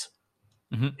oceans.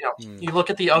 Mhm. You look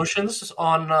at the oceans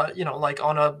on, like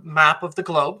on a map of the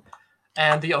globe,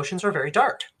 and the oceans are very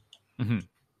dark. Mhm.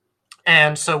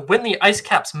 And so when the ice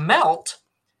caps melt,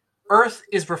 Earth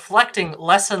is reflecting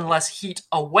less and less heat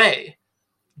away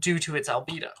due to its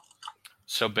albedo.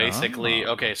 So basically,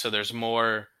 okay, so there's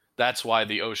more. That's why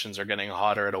the oceans are getting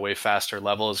hotter at a way faster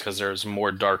level, is because there's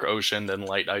more dark ocean than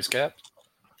light ice cap.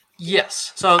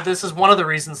 Yes. So this is one of the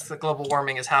reasons that global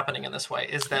warming is happening in this way,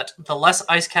 is that the less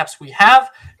ice caps we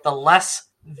have, the less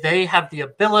they have the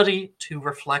ability to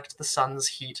reflect the sun's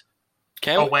heat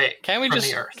away Can we from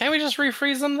just the Earth.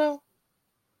 refreeze them though?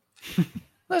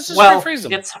 Let's just Well, refreeze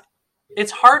them.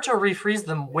 it's hard to refreeze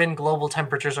them when global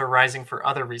temperatures are rising for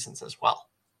other reasons as well.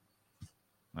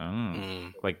 Oh,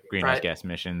 Mm. like greenhouse Right. gas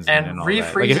emissions And and all that. Like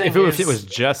refreezing if it is- was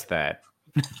just that,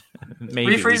 maybe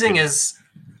we Refreezing could- is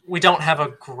we don't have a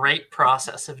great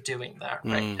process of doing that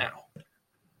right now.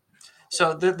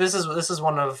 So this is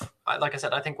one of, like I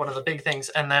said, I think one of the big things.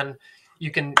 And then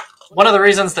one of the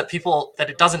reasons that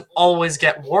it doesn't always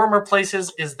get warmer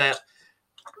places is that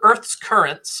Earth's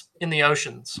currents in the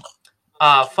oceans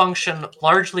function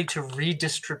largely to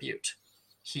redistribute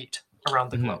heat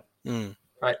around the globe. Mm.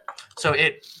 Right. So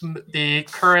the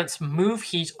currents move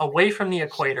heat away from the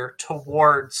equator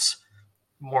towards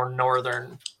more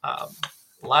northern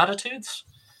latitudes.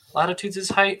 Latitudes is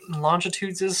height, and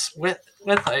longitudes is width.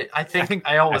 I think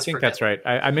I always forget. that's right.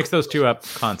 I mix those two up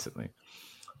constantly.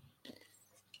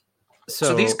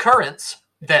 So these currents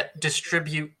that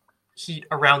distribute heat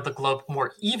around the globe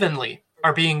more evenly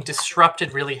are being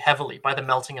disrupted really heavily by the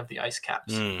melting of the ice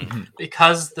caps Mm.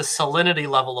 because the salinity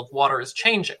level of water is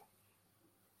changing.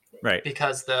 Right.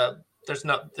 Because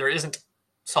there isn't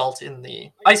salt in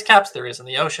the ice caps, there is in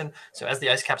the ocean. So as the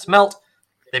ice caps melt,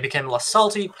 they become less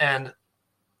salty, and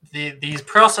these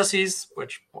processes,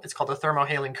 which it's called a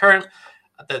thermohaline current,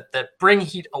 that bring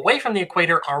heat away from the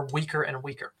equator are weaker and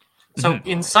weaker. So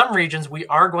in some regions, we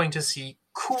are going to see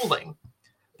cooling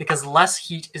because less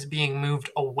heat is being moved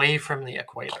away from the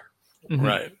equator.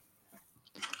 Right.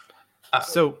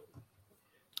 So,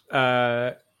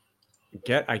 I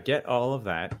get all of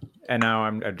that, and now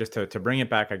I'm just to bring it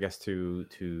back, I guess, to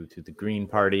the Green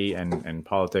Party and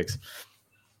politics.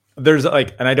 There's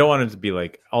like, and I don't want it to be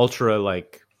like ultra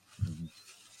like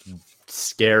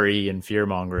scary and fear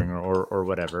mongering or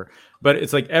whatever, but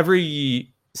it's like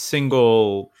every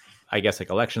single, I guess, like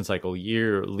election cycle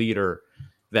year leader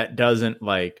that doesn't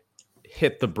like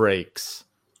hit the brakes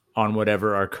on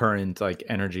whatever our current like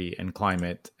energy and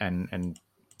climate and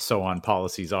so on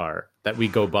policies are that we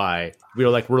go by,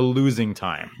 we're losing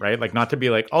time, right? Like, not to be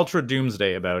like ultra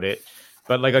doomsday about it,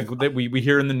 but like we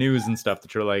hear in the news and stuff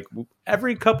that you're like,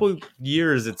 every couple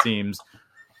years it seems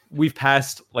we've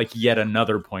passed like yet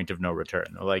another point of no return.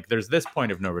 Like there's this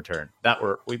point of no return that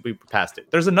we passed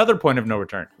it. There's another point of no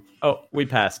return. Oh, we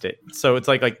passed it. So it's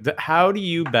like how do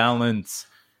you balance,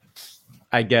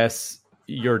 I guess,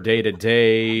 your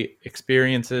day-to-day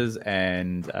experiences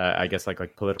and I guess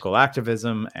like political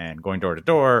activism and going door to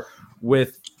door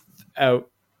without,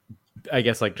 I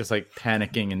guess, like just like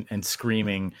panicking and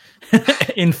screaming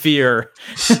in fear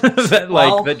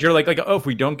that that you're like, oh, if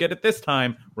we don't get it this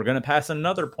time, we're gonna pass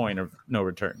another point of no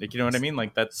return. Like, you know what I mean?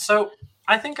 Like that's. So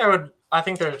I think I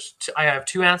have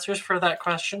two answers for that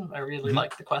question. I really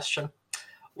like the question.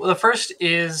 Well, the first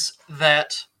is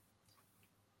that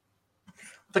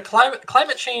the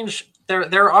climate change.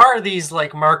 There are these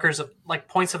like markers of like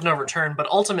points of no return, but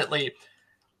ultimately,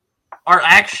 our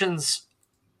actions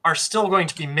are still going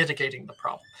to be mitigating the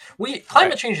problem.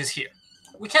 Climate change is here.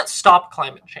 We can't stop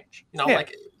climate change.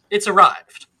 Like it's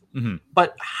arrived. Mm-hmm.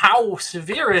 But how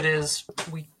severe it is,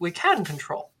 we can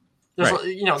control.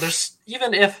 There's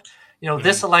even if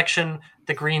this election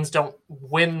the Greens don't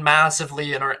win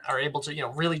massively and are able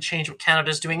to really change what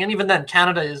Canada's doing, and even then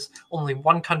Canada is only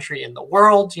one country in the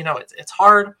world. It's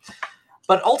hard,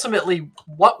 but ultimately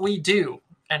what we do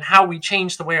and how we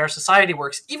change the way our society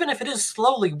works, even if it is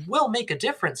slowly, will make a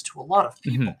difference to a lot of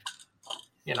people.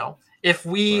 If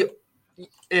we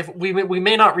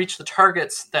may not reach the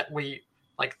targets that we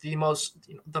like the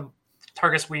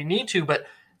targets we need to, but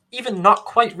even not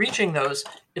quite reaching those,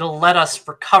 it'll let us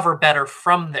recover better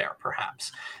from there,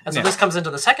 perhaps. And so this comes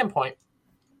into the second point,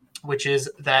 which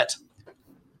is that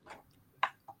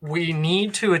we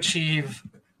need to achieve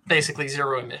basically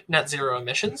net zero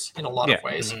emissions in a lot of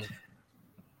ways. Mm-hmm.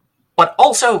 But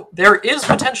also, there is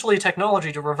potentially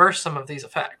technology to reverse some of these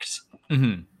effects.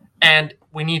 Mm-hmm. And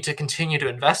we need to continue to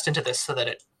invest into this so that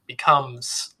it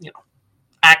becomes,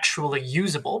 actually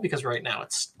usable, because right now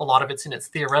a lot of it's in its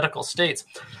theoretical states.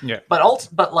 Yeah. But all of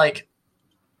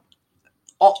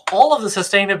the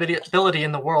sustainability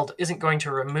in the world isn't going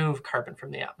to remove carbon from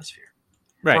the atmosphere.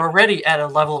 Right. We're already at a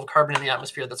level of carbon in the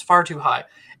atmosphere that's far too high,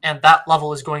 and that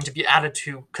level is going to be added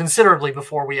to considerably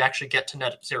before we actually get to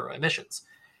net zero emissions.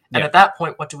 And at that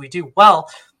point, what do we do? Well,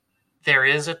 there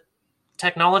is a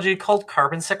technology called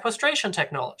carbon sequestration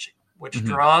technology, which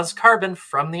draws carbon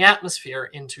from the atmosphere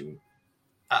into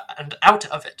and out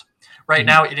of it. Right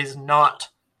now, it is not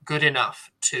good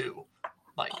enough to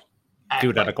do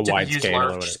it at like a wide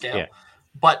scale. Yeah.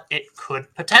 But it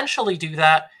could potentially do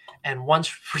that. And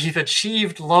once we've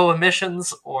achieved low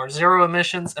emissions or zero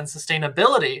emissions and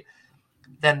sustainability,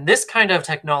 then this kind of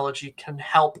technology can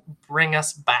help bring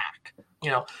us back.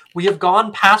 We have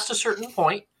gone past a certain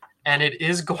point, and it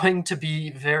is going to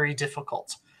be very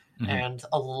difficult. Mm-hmm. And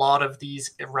a lot of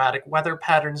these erratic weather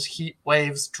patterns, heat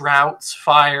waves, droughts,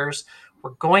 fires,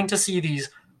 we're going to see these,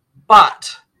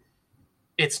 but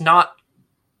it's not,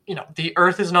 the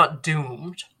Earth is not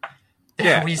doomed.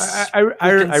 Yeah,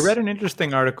 I read an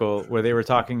interesting article where they were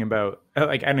talking about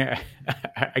again,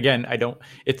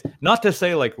 it's not to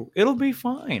say like it'll be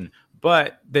fine,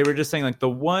 but they were just saying like the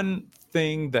one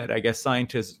thing that I guess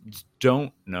scientists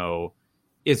don't know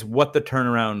is what the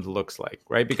turnaround looks like,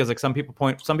 right? Because like some people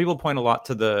point a lot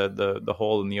to the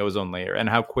hole in the ozone layer and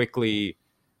how quickly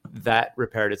that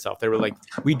repaired itself. They were like,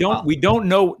 we don't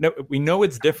know. No, we know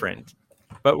it's different,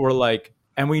 but we're like,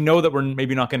 and we know that we're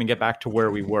maybe not going to get back to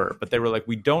where we were. But they were like,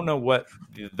 we don't know what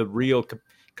the real,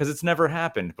 because it's never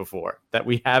happened before that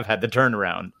we have had the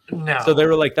turnaround. No. So they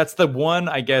were like, that's the one,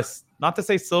 I guess, not to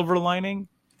say silver lining,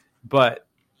 but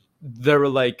they were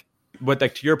like, what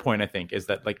like to your point, I think, is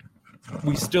that like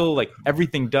we still like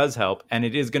everything does help, and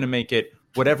it is going to make it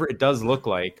whatever it does look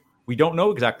like. We don't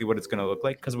know exactly what it's going to look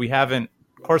like because we haven't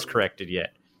course corrected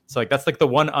yet. So like that's like the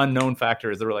one unknown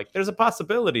factor is they were like, there's a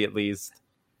possibility at least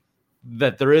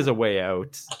that there is a way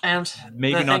out, and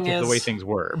maybe not the way things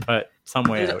were, but some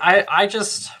way out. I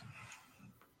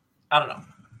don't know.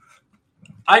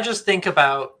 I just think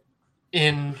about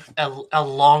in a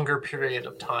longer period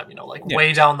of time,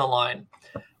 way down the line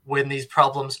when these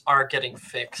problems are getting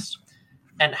fixed,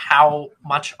 and how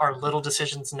much our little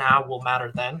decisions now will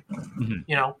matter then.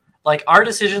 Mm-hmm. Like our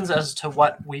decisions as to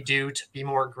what we do to be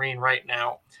more green right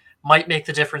now might make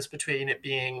the difference between it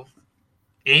being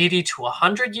 80 to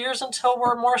 100 years until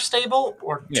we're more stable,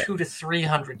 or 200 to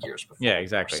 300 years before we're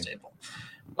more stable.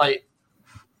 Like,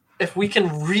 if we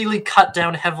can really cut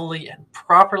down heavily and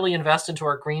properly invest into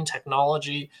our green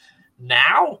technology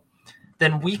now,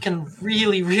 then we can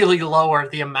really, really lower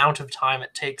the amount of time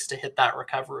it takes to hit that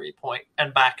recovery point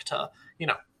and back to,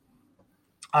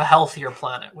 a healthier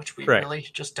planet, which we really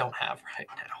just don't have right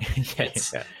now.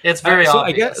 It's very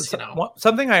obvious. I guess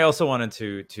something I also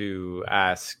wanted to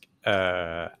ask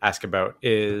ask about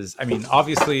is, I mean,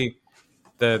 obviously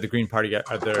the Green Party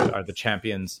are the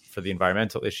champions for the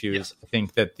environmental issues. Yes. I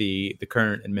think that the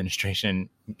current administration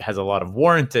has a lot of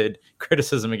warranted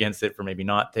criticism against it for maybe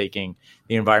not taking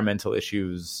the environmental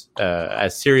issues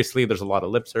as seriously. There's a lot of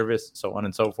lip service, so on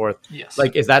and so forth. Yes.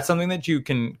 Like, is that something that you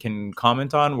can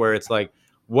comment on, where it's like,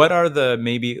 what are the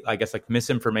maybe, I guess, like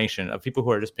misinformation of people who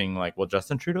are just being like, well,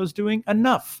 Justin Trudeau's doing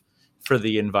enough for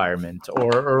the environment,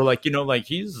 or like, you know, like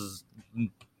he's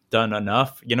done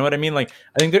enough, you know what I mean? Like,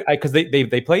 I think because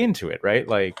they play into it, right?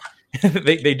 Like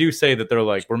they do say that they're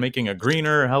like, we're making a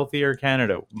greener, healthier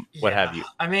Canada, what have you.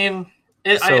 I mean,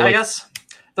 So, I like- guess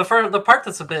the part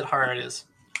that's a bit hard is,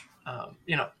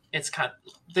 you know, it's kind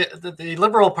of the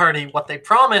Liberal Party. What they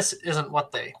promise isn't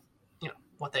what they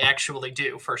actually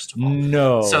do. First of all,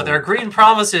 No. so their green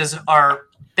promises are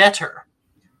better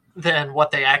than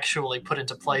what they actually put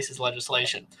into place as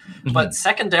legislation. But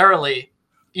secondarily,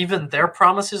 even their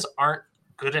promises aren't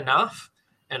good enough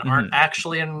and aren't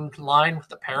actually in line with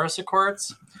the Paris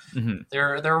Accords.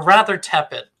 They're rather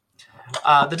tepid.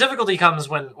 The difficulty comes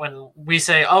when we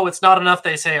say, oh, it's not enough.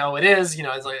 They say, oh, it is. You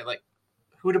know, it's like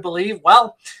who to believe?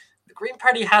 Well, the Green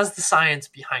Party has the science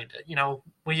behind it. You know,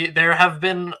 there have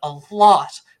been a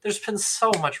lot. There's been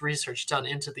so much research done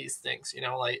into these things. You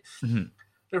know, like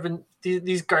there have been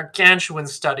these gargantuan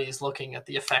studies looking at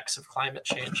the effects of climate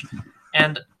change,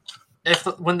 and if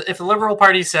the Liberal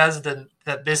Party says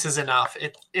that this is enough,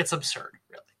 it's absurd.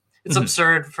 Really, it's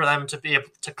absurd for them to be able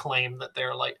to claim that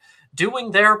they're like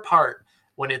doing their part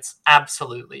when it's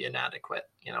absolutely inadequate.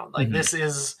 You know, like this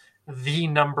is the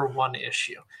number one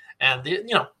issue, and you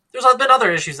know, there's been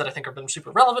other issues that I think have been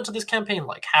super relevant to this campaign,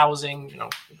 like housing. You know,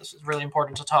 this is really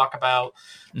important to talk about,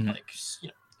 like, you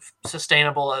know,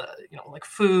 sustainable, you know, like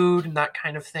food and that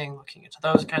kind of thing, looking into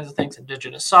those kinds of things,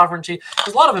 Indigenous sovereignty.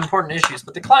 There's a lot of important issues,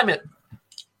 but the climate,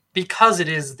 because it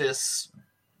is this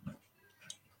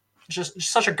just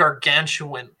such a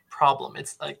gargantuan problem,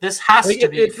 it's like this has to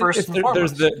be first and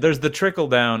foremost. There's the trickle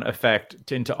down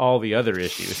effect into all the other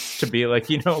issues, to be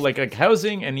like, you know, like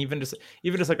housing, and even just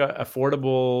like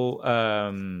affordable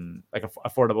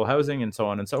affordable housing and so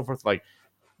on and so forth. Like,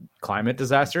 climate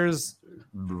disasters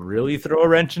really throw a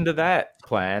wrench into that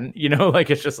plan, you know. Like,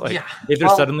 it's just like, if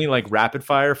there's suddenly like rapid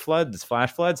fire floods,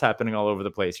 flash floods happening all over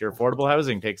the place, your affordable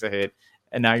housing takes a hit,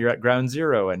 and now you're at ground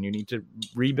zero and you need to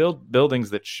rebuild buildings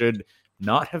that should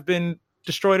not have been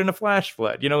destroyed in a flash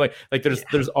flood, you know. Like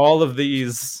there's all of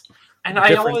these and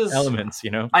different elements,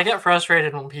 you know. I get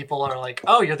frustrated when people are like,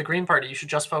 oh, you're the Green Party, you should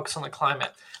just focus on the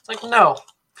climate. It's like, no,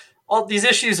 all these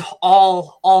issues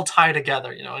all tie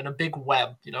together, you know, in a big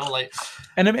web, you know, like.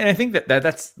 And I mean, I think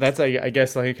that's I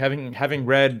guess, like, having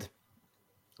read,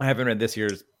 I haven't read this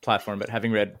year's platform, but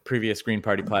having read previous Green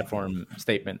Party platform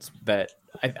statements, that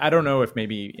I don't know if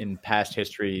maybe in past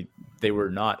history they were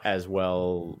not as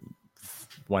well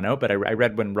went out, but I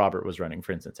read when Robert was running,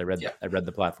 for instance, I read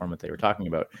the platform that they were talking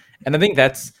about, and I think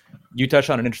you touched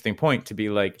on an interesting point, to be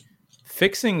like,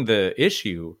 fixing the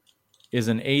issue is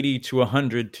an 80 to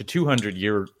 100 to 200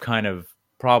 year kind of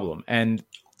problem. And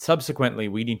subsequently,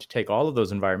 we need to take all of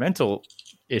those environmental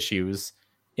issues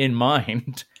in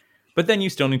mind. But then you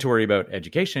still need to worry about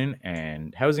education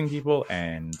and housing people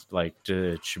and like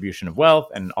distribution of wealth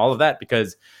and all of that,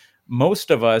 because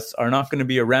most of us are not going to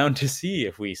be around to see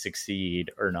if we succeed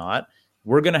or not.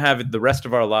 We're going to have the rest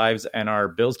of our lives and our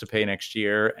bills to pay next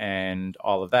year and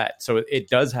all of that. So it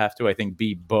does have to, I think,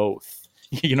 be both.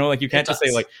 You know, like, you can't just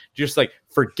say like,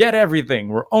 forget everything,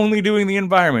 we're only doing the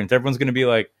environment. Everyone's going to be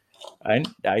like, I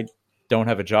don't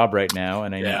have a job right now,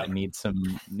 and I need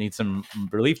some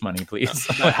relief money, please.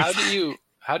 But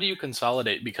how do you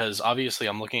consolidate? Because obviously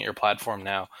I'm looking at your platform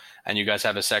now, and you guys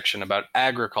have a section about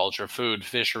agriculture, food,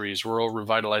 fisheries, rural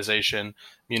revitalization,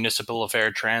 municipal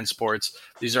affair, transports.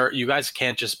 You guys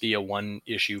can't just be a one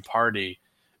issue party,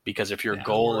 because if your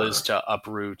goal is to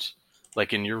uproot,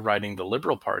 like, and you're writing the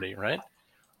Liberal Party, right?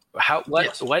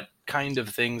 What kind of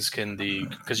things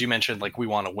because you mentioned, like, we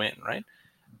want to win, right?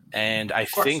 And I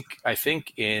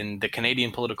think in the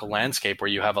Canadian political landscape, where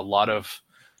you have a lot of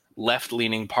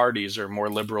left-leaning parties or more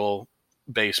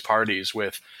liberal-based parties,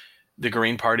 with the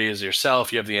Green Party as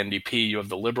yourself, you have the NDP, you have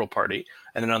the Liberal Party,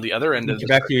 and then on the other end of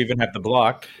Quebec, you even have the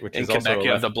Bloc, which is also Quebec,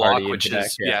 you have the Bloc, which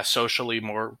Quebec, is socially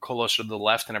more closer to the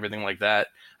left and everything like that.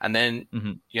 And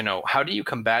then you know, how do you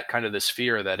combat kind of this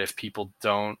fear that if people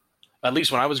don't, at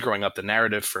least when I was growing up, the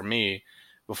narrative for me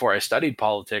before I studied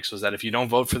politics was that if you don't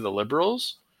vote for the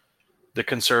Liberals, the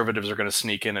Conservatives are going to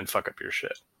sneak in and fuck up your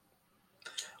shit.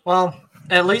 Well,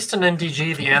 at least in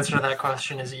NDG, the answer to that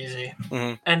question is easy.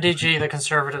 NDG, the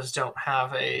Conservatives don't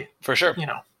have for sure. You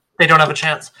know, they don't have a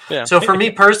chance. Yeah. So for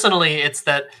me personally, it's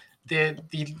that the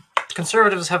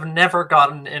Conservatives have never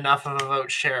gotten enough of a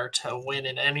vote share to win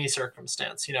in any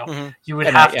circumstance. You know, Mhm. you would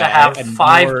And have to have and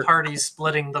 5 more- parties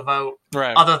splitting the vote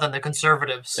Right. other than the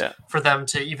Conservatives Yeah. for them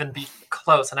to even be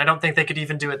close. And I don't think they could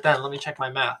even do it then. Let me check my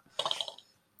math.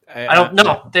 I don't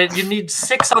know. You need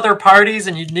 6 other parties,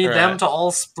 and you need them Right. to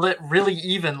all split really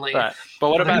evenly. Right. But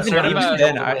what The about Conservatives Even don't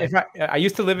then, win. I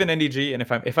used to live in NDG, and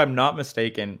if I'm not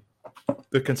mistaken,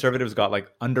 the Conservatives got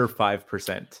like under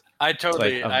 5%. I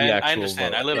totally, like, of the I actual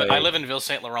understand. vote. I live in Ville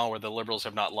Saint Laurent, where the Liberals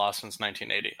have not lost since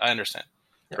 1980. I understand,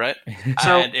 right?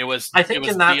 So, and it was, I think it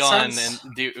was in that Dion, sense-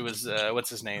 and it was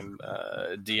what's his name,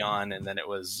 Dion, and then it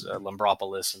was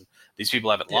Lambropoulos, and these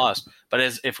people haven't lost. But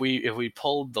if we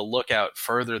pulled the lookout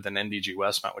further than NDG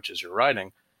Westmount, which is your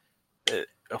riding,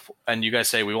 and you guys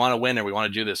say we want to win or we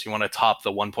want to do this, you want to top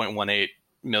the 1.18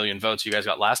 million votes you guys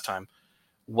got last time,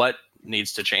 what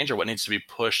needs to change or what needs to be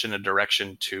pushed in a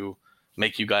direction to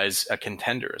make you guys a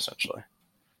contender, essentially?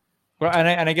 Well,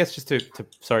 and I guess just to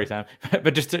sorry, Sam,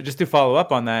 but just to follow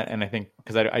up on that, and I think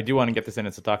because I do want to get this in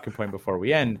as a talking point before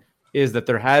we end, is that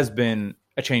there has been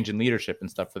a change in leadership and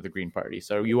stuff for the Green Party.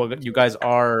 So you guys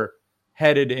are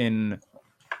headed in,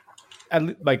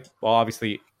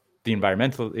 obviously the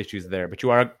environmental issues there, but you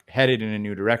are headed in a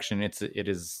new direction. It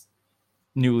is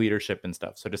new leadership and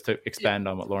stuff. So just to expand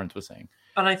on what Lawrence was saying.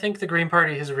 And I think the Green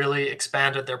Party has really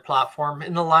expanded their platform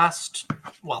in the last,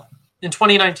 in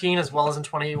 2019 as well as in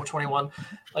 2021.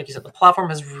 Like you said, the platform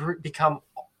has become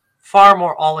far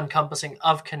more all-encompassing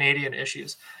of Canadian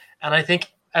issues. And I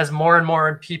think as more and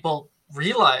more people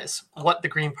realize what the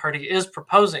Green Party is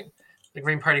proposing, the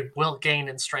Green Party will gain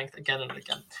in strength again and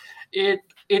again. It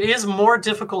is more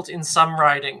difficult in some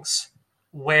ridings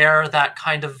where that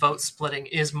kind of vote splitting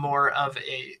is more of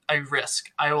a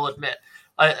risk, I will admit.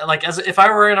 If I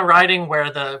were in a riding where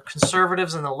the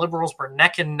Conservatives and the Liberals were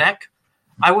neck and neck,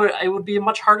 it would be a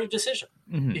much harder decision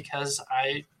because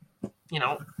I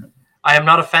am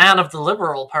not a fan of the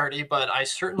Liberal Party, but I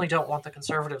certainly don't want the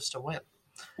Conservatives to win.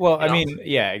 Well, I mean,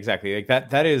 yeah, exactly. Like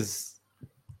that is.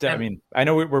 I mean, I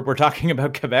know we're talking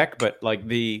about Quebec, but like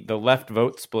the left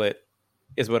vote split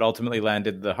is what ultimately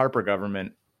landed the Harper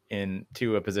government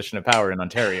into a position of power in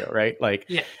Ontario, right? Like,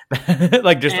 Yeah.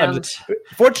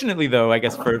 Fortunately, though, I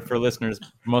guess for listeners,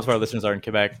 most of our listeners are in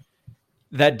Quebec.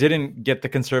 That didn't get the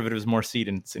Conservatives more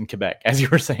seats in Quebec, as you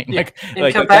were saying. Yeah. In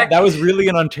Like Quebec, that was really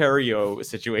an Ontario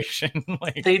situation.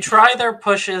 They try their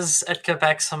pushes at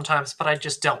Quebec sometimes, but I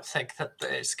just don't think that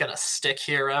it's going to stick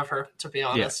here ever, to be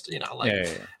honest.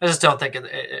 I just don't think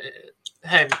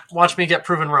hey, watch me get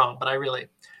proven wrong, but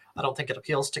I don't think it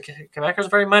appeals to Quebecers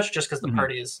very much just because the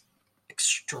party is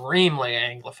extremely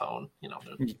Anglophone.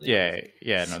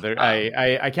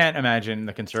 I can't imagine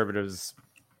the Conservatives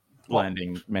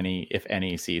landing many, if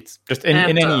any, seats just in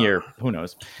any year. Who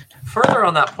knows? Further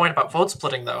on that point about vote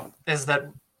splitting, though, is that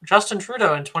Justin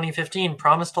Trudeau in 2015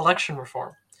 promised election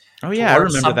reform. Oh yeah, I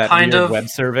remember some that kind weird of web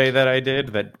survey that I did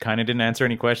that kind of didn't answer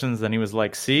any questions. Then he was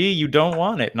like, "See, you don't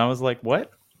want it," and I was like,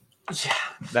 "What?" Yeah,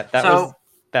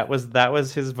 that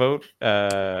was his vote.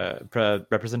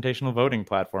 Representational voting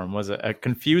platform was a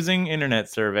confusing internet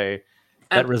survey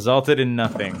that resulted in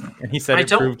nothing, and he said it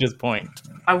proved his point.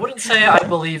 I wouldn't say I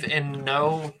believe in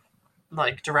no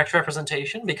direct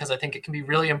representation, because I think it can be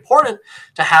really important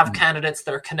to have candidates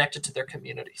that are connected to their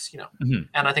communities,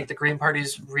 And I think the Green Party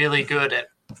is really good at,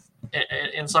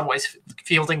 in some ways,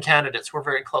 fielding candidates who are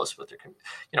very close with their community.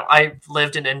 I've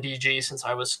lived in NDG since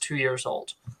I was 2 years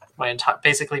old,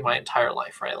 basically my entire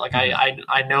life, right? Like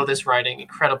I know this riding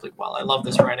incredibly well. I love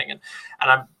this riding, and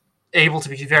I'm able to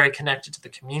be very connected to the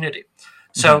community.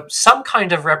 So some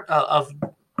kind of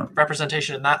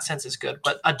representation in that sense is good,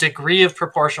 but a degree of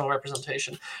proportional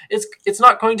representation, it's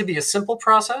not going to be a simple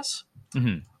process,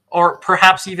 or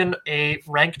perhaps even a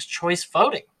ranked choice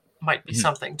voting might be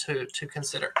something to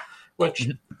consider, which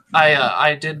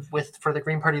I did for the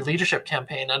Green Party leadership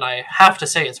campaign, and I have to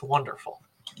say it's wonderful.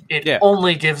 It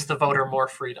only gives the voter more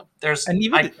freedom. I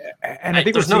think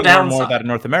we're seeing more of that in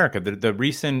North America. The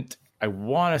recent, I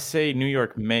want to say, New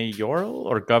York mayoral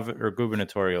or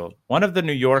gubernatorial, one of the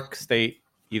New York State,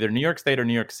 either New York State or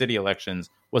New York City elections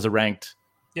was a ranked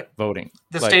voting.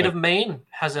 The state of Maine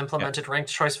has implemented ranked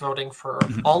choice voting for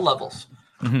all levels.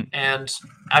 And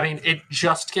I mean, it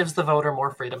just gives the voter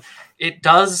more freedom. It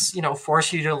does,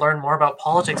 force you to learn more about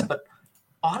politics, but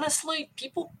honestly,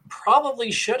 people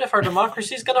probably should if our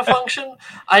democracy is going to function.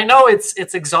 I know it's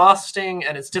exhausting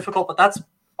and it's difficult, but that's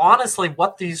honestly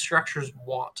what these structures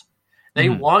want. They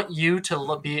want you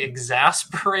to be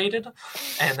exasperated,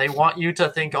 and they want you to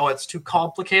think, oh, it's too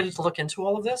complicated to look into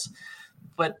all of this.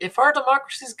 But if our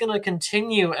democracy is going to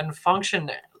continue and function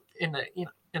in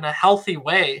a healthy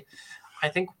way, I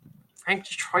think ranked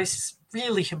choice is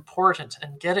really important,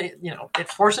 and it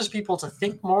forces people to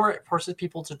think more. It forces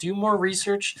people to do more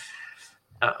research.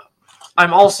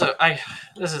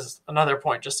 This is another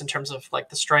point just in terms of like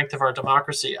the strength of our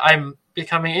democracy. I'm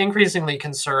becoming increasingly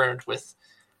concerned with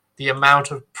the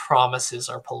amount of promises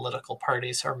our political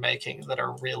parties are making that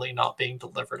are really not being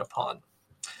delivered upon.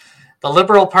 The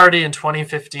Liberal Party in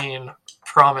 2015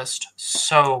 promised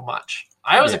so much.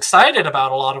 I was excited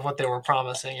about a lot of what they were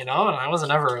promising, and I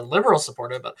wasn't ever a Liberal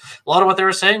supporter, but a lot of what they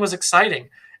were saying was exciting.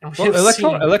 And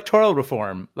electoral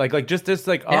reform, like just this,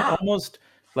 like almost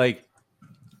like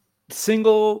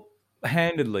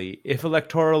single-handedly, if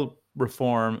electoral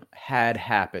reform had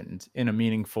happened in a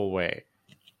meaningful way,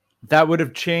 that would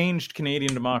have changed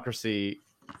Canadian democracy,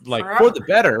 like forever. For the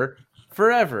better,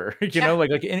 forever.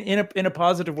 Like in a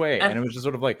positive way. And it was just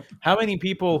sort of like, how many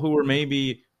people who were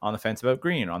maybe on the fence about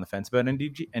Green, on the fence about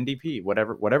NDP,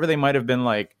 whatever they might have been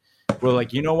like, were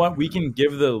like, you know what, we can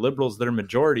give the Liberals their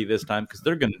majority this time because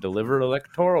they're going to deliver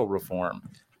electoral reform.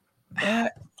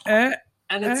 And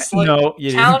it's like, no,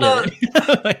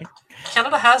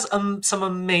 Canada has some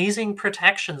amazing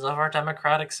protections of our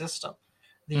democratic system.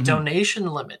 The donation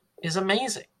limit is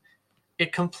amazing.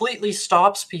 It completely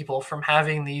stops people from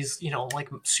having these,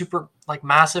 super,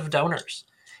 massive donors.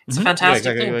 It's a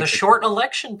fantastic thing. The short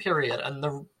election period and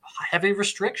the heavy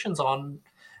restrictions on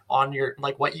your,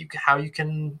 how you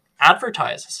can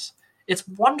advertise. It's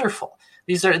wonderful.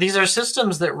 These are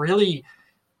systems that really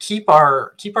keep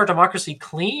our democracy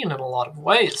clean in a lot of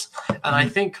ways. And I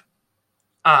think,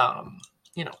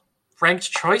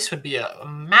 ranked choice would be a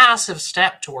massive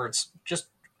step towards just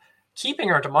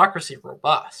keeping our democracy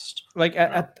robust. Like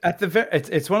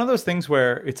it's one of those things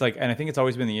where it's like, and I think it's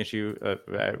always been the issue.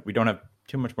 We don't have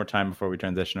too much more time before we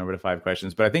transition over to 5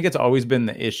 questions, but I think it's always been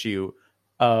the issue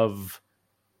of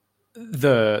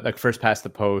the first past the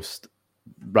post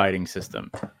writing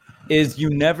system. Is you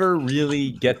never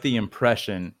really get the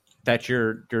impression that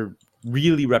you're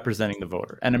really representing the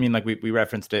voter. And I mean, like we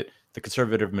referenced it, the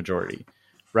Conservative majority,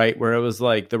 right? Where it was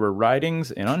like there were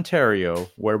ridings in Ontario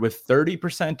where with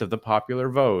 30% of the popular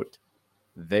vote,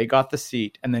 they got the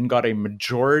seat and then got a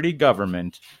majority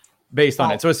government based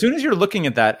on it. So as soon as you're looking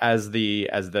at that as the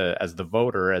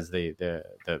voter, as the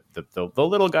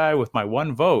little guy with my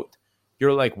one vote,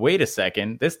 you're like, wait a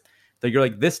second,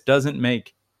 this doesn't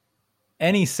make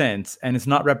any sense, and it's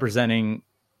not representing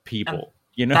people.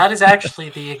 That is actually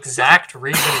the exact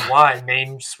reason why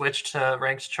Maine switched to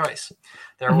ranked choice.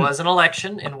 There was an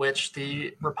election in which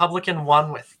the Republican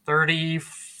won with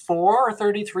 34 or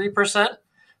 33%,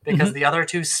 because the other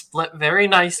two split very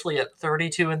nicely at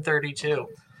 32 and 32.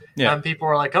 Yeah. And people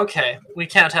were like, okay, we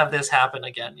can't have this happen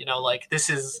again. This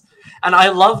is, and I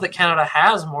love that Canada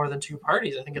has more than 2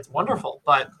 parties. I think it's wonderful,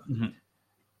 but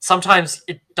sometimes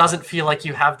it doesn't feel like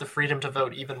you have the freedom to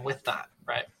vote even with that,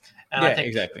 right? And I think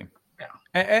exactly. Yeah.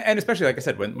 And especially, like I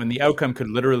said, when the outcome could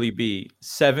literally be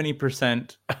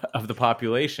 70% of the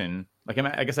population, like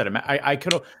I said,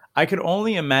 I could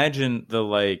only imagine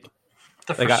I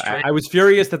was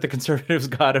furious that the Conservatives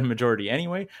got a majority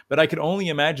anyway, but I could only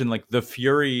imagine the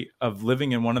fury of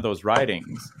living in one of those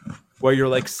ridings where you're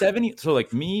like 70. So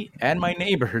like me and my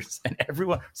neighbors and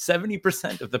everyone,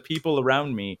 70% of the people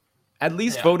around me at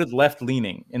least voted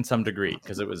left-leaning in some degree,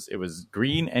 because it was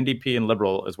Green, NDP, and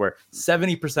Liberal is where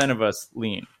 70% of us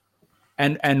lean,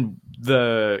 and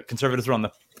the Conservatives were on the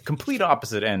complete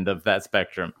opposite end of that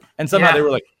spectrum, and somehow they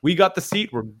were like, "We got the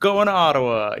seat, we're going to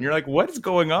Ottawa," and you're like, "What is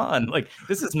going on? Like,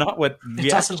 this is not what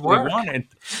we actually wanted."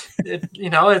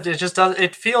 It just does.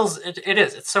 It feels it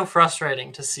is. It's so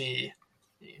frustrating to see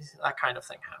that kind of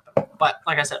thing happen. But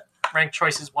like I said, ranked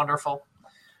choice is wonderful.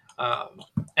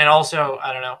 And also,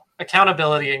 I don't know,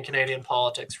 accountability in Canadian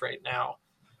politics right now,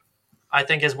 I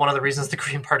think, is one of the reasons the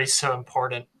Green Party is so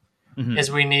important.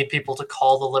 Is we need people to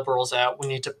call the Liberals out. We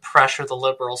need to pressure the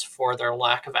Liberals for their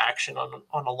lack of action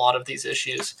on a lot of these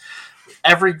issues.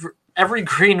 Every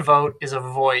Green vote is a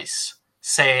voice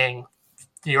saying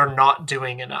you're not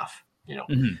doing enough.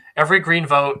 Every Green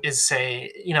vote is saying,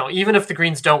 even if the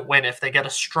Greens don't win, if they get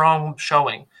a strong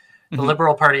showing, the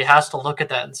Liberal Party has to look at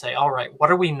that and say, all right,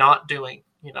 what are we not doing?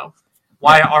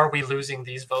 Why are we losing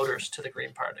these voters to the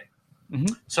Green Party?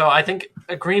 So I think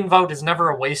a Green vote is never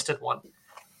a wasted one,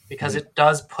 because it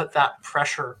does put that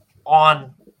pressure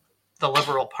on the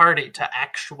Liberal Party to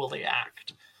actually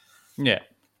act. Yeah.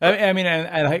 I mean,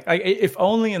 and if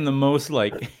only in the most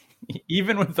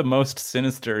even with the most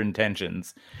sinister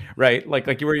intentions, right?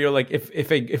 You're like,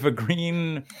 if a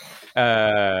Green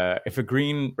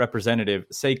representative,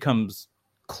 say, comes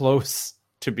close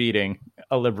to beating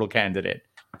a Liberal candidate.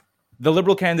 The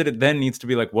Liberal candidate then needs to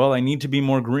be like, well, I need to be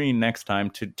more green next time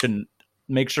to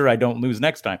make sure I don't lose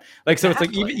next time. Like, so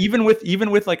Exactly. it's like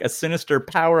even with like a sinister,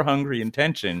 power hungry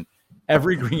intention,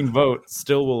 every green vote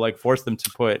still will like force them to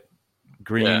put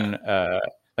green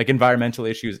like environmental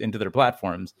issues into their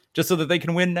platforms just so that they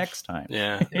can win next time.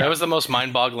 Yeah, that was the most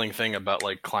mind-boggling thing about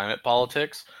like climate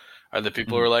politics. Are the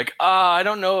people who are like, I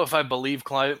don't know if I believe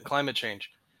climate change.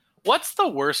 What's the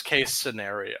worst case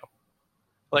scenario?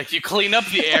 Like, you clean up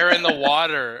the air and the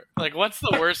water. Like, what's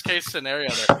the worst case scenario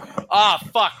there?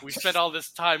 Fuck, we spent all this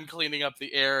time cleaning up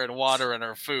the air and water and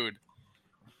our food.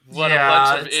 What a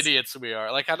bunch of idiots we are.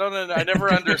 Like, I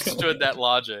never understood that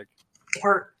logic.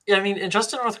 Or, I mean,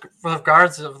 just with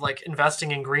regards of like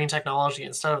investing in green technology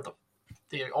instead of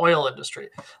the oil industry,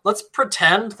 let's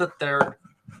pretend that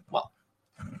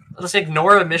let's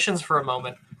ignore emissions for a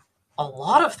moment. A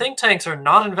lot of think tanks are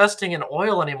not investing in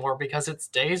oil anymore because its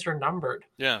days are numbered.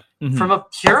 Yeah. Mhm. From a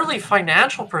purely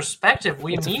financial perspective,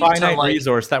 It's need a finite to like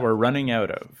resource that we're running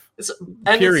out of. It's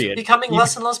Period. becoming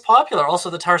less and less popular. Also,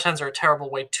 the tar sands are a terrible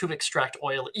way to extract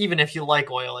oil. Even if you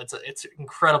like oil, it's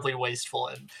incredibly wasteful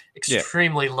and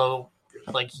extremely low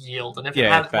like yield. And if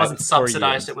it wasn't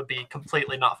subsidized, it would be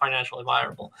completely not financially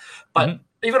viable. But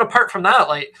even apart from that,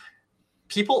 like,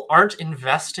 people aren't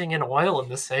investing in oil in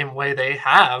the same way they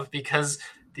have because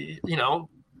the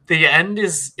end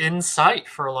is in sight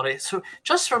for a lot of it. So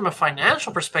just from a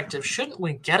financial perspective, shouldn't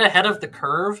we get ahead of the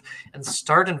curve and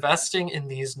start investing in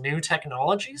these new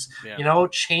technologies? Yeah.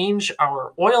 Change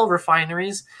our oil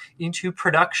refineries into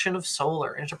production of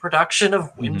solar, into production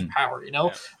of wind power.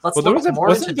 Let's look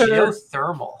more into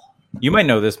geothermal. You might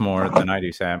know this more than I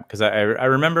do, Sam, because I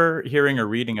remember hearing or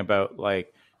reading about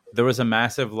like there was a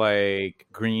massive like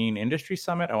green industry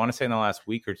summit, I want to say in the last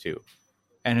week or two.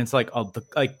 And it's like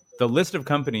the list of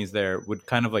companies there would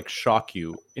kind of like shock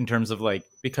you in terms of like,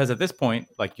 because at this point,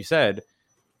 like you said,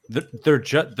 they're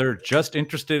just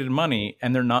interested in money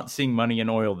and they're not seeing money in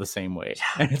oil the same way. Yeah.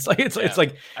 And it's like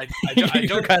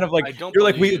you're kind of like, you're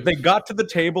like, they got to the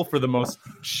table for the most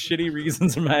shitty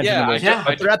reasons imaginable.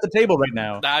 But they're at the table right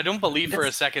now. I don't believe for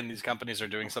a second these companies are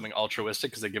doing something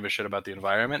altruistic because they give a shit about the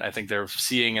environment. I think they're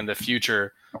seeing in the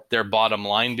future their bottom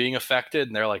line being affected,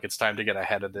 and they're like, it's time to get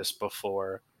ahead of this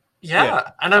before. Yeah.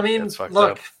 And I mean,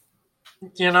 look,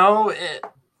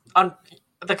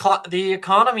 the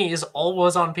economy is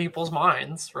always on people's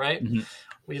minds, right? Mm-hmm.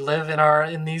 We live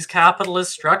in these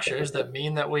capitalist structures that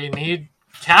mean that we need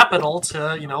capital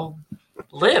to,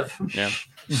 live. Yeah.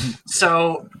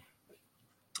 So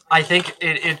I think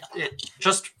it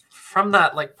just from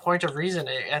that like point of reason,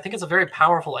 I think it's a very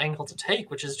powerful angle to take,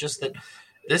 which is just that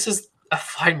this is a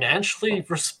financially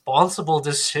responsible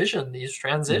decision, these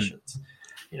transitions.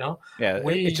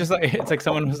 It's just like, it's like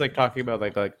someone was like talking about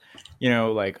like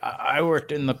I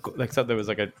worked in so there was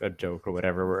like a joke or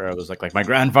whatever where I was like my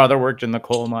grandfather worked in the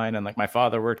coal mine and like my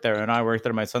father worked there and I worked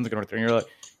there, my son's gonna work there, and you're like,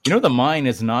 the mine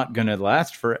is not gonna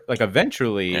last for like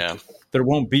eventually there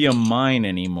won't be a mine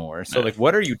anymore. So like,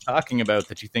 what are you talking about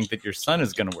that you think that your son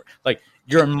is gonna work? Like,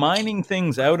 you're mining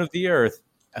things out of the earth.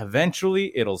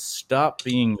 Eventually it'll stop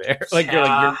being there.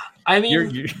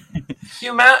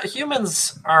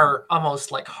 Humans are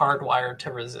almost like hardwired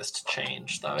to resist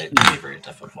change, though it can be very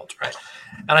difficult, right?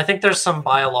 And I think there's some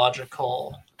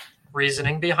biological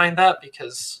reasoning behind that,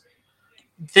 because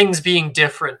things being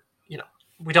different,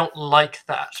 we don't like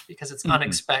that because it's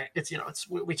unexpected. It's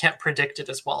we can't predict it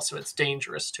as well, so it's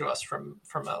dangerous to us from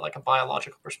a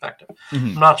biological perspective.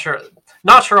 I'm not sure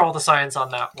all the science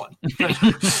on that one,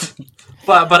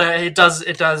 but it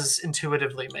does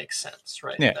intuitively make sense,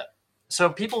 right? Yeah. So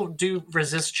people do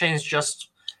resist change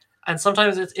and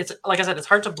sometimes it's like I said, it's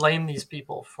hard to blame these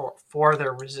people for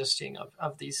their resisting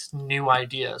of these new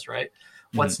ideas, right?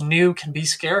 What's new can be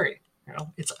scary.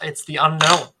 It's the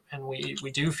unknown. And we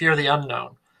do fear the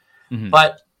unknown.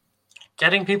 But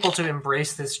getting people to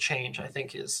embrace this change, I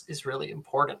think, is really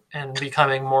important, and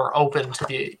becoming more open to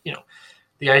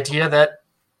the idea that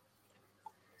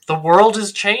the world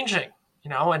is changing,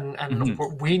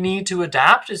 and we need to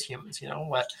adapt as humans,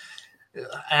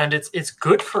 and it's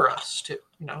good for us to,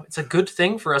 it's a good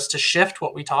thing for us to shift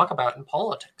what we talk about in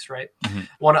politics, right?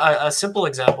 A simple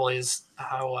example is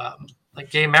how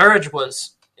gay marriage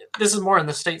was. This is more in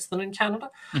the States than in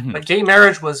Canada, but gay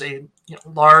marriage was a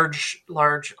large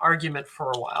argument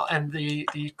for a while, and the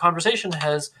conversation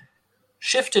has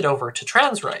shifted over to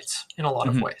trans rights in a lot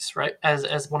of ways, right?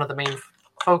 As one of the main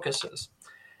focuses,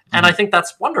 and I think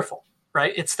that's wonderful,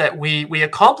 right? It's that we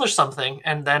accomplish something,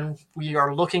 and then we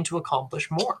are looking to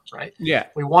accomplish more, right? Yeah,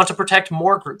 we want to protect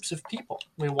more groups of people.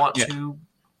 We want to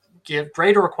give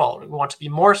greater equality. We want to be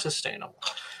more sustainable.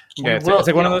 Yeah, it's like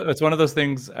it's one of those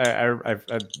things. I've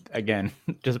again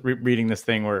just reading this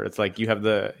thing where it's like you have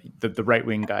the right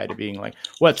wing guy to being like,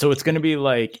 what? So it's going to be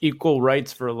like equal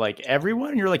rights for like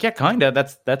everyone? And you're like, yeah, kinda.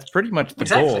 That's pretty much the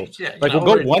goal. Yeah, like we'll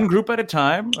go one group at a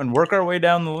time and work our way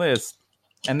down the list,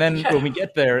 and then when we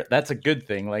get there, that's a good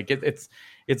thing. Like it's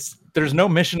there's no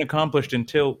mission accomplished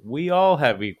until we all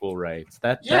have equal rights.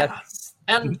 That's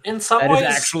and in some that ways, is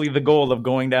actually the goal of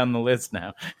going down the list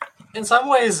now. In some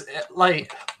ways,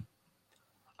 like.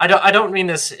 I don't mean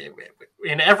this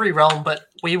in every realm, but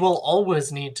we will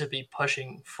always need to be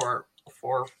pushing for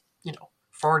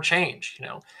change,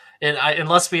 and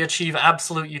unless we achieve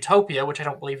absolute utopia, which I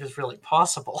don't believe is really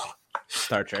possible.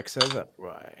 Star Trek says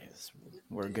otherwise.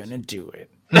 We're gonna do it.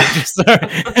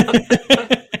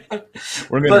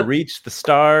 We're gonna reach the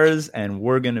stars, and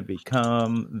we're gonna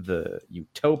become the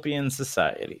utopian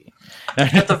society.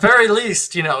 At the very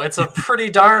least, it's a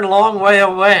pretty darn long way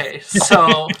away.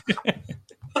 So.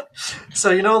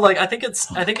 Like I think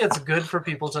it's good for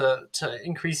people to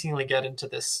increasingly get into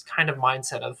this kind of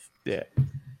mindset of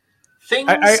things.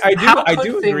 I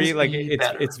do agree. Like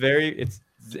it's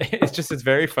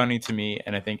very funny to me,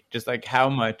 and I think just like how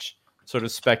much sort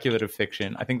of speculative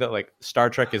fiction. I think that like Star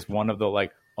Trek is one of the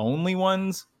like only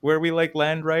ones where we like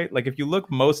land right. Like if you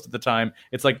look most of the time,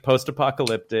 it's like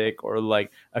post-apocalyptic or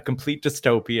like a complete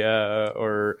dystopia,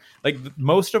 or like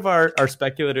most of our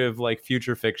speculative like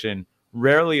future fiction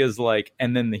rarely is like,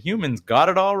 and then the humans got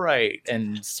it all right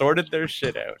and sorted their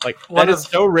shit out. Like that is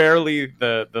so rarely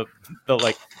the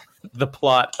like the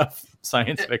plot of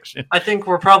science fiction. I think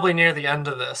we're probably near the end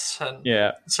of this, and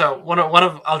So one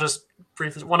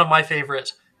of my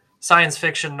favorite science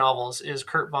fiction novels is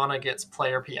Kurt Vonnegut's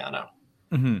Player Piano.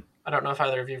 Mm-hmm. I don't know if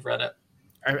either of you've read it.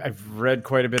 I've read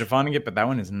quite a bit of Vonnegut, but that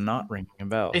one is not ringing a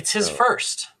bell. It's his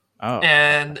first,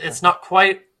 and it's not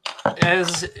quite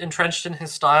as entrenched in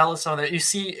his style as some of that. You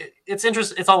see, it's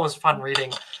interesting. It's always fun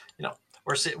reading,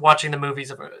 or watching the movies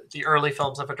of the early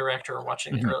films of a director, or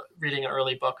watching reading an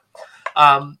early book.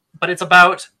 But it's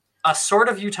about a sort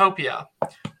of utopia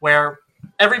where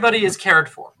everybody is cared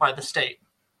for by the state,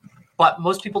 but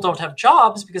most people don't have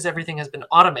jobs because everything has been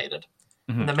automated.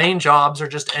 And the main jobs are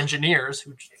just engineers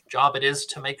whose job it is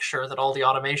to make sure that all the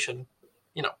automation,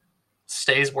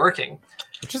 stays working.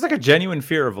 Which is like a genuine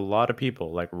fear of a lot of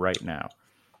people, like right now.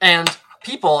 And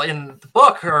people in the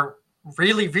book are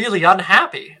really, really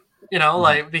unhappy,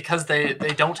 like because they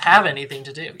don't have anything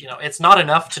to do. It's not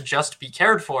enough to just be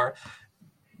cared for.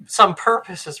 Some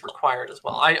purpose is required as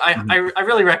well. I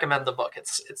really recommend the book.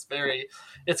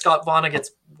 It's got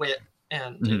Vonnegut's wit,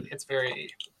 and it's very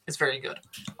good.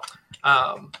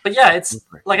 But yeah, it's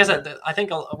like I said, I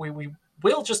think we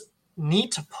will just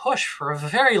need to push for a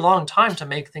very long time to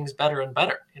make things better and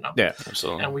better, Yeah,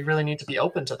 absolutely. And we really need to be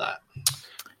open to that.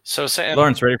 So Sam,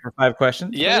 Lawrence, ready for 5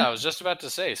 questions? Yeah, I was just about to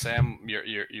say, Sam,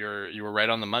 you were right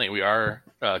on the money. We are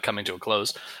coming to a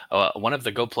close. One of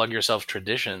the Go Plug Yourself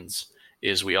traditions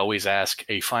is we always ask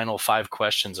a final 5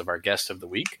 questions of our guest of the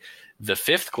week. The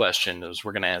 5th question is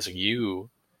we're going to ask you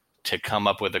to come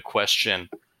up with a question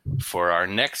for our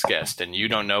next guest, and you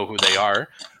don't know who they are.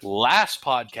 Last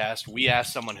podcast, we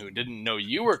asked someone who didn't know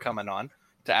you were coming on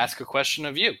to ask a question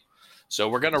of you. So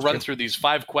we're going to run through these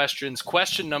 5 questions.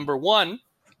 Question number 1,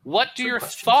 what do your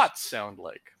thoughts sound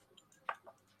like?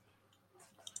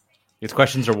 These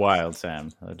questions are wild, Sam.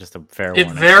 Just a fair warning.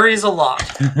 It varies a lot.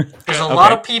 There's a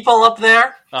lot of people up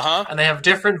there, Uh-huh. and they have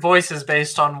different voices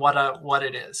based on what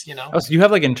it is, Oh, so you have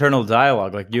like internal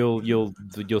dialogue. Like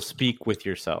you'll speak with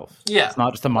yourself. Yeah. It's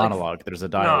not just a monologue. There's a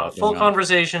dialogue. Full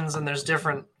conversations, and there's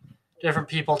different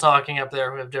people talking up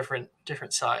there who have different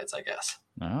sides, I guess.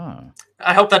 Oh.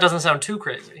 I hope that doesn't sound too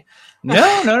crazy. No.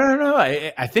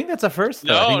 I think that's a first,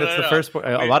 though. I think that's the first.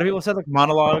 A lot of people said like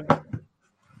monologue.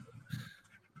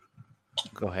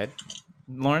 Go ahead,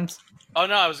 Lawrence. Oh,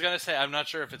 no, I was going to say, I'm not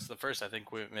sure if it's the first. I think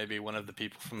maybe one of the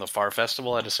people from the FAR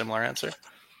Festival had a similar answer.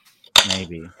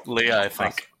 Maybe. Leah, I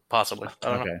think. Possibly.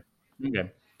 I don't know. Okay.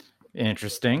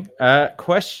 Interesting.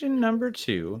 Question number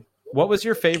 2. What was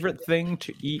your favorite thing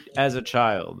to eat as a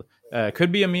child?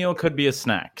 Could be a meal, could be a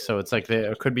snack. So it's like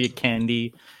it could be a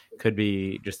candy, could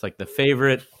be just like the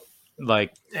favorite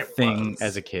thing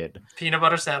as a kid. Peanut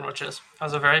butter sandwiches. I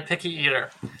was a very picky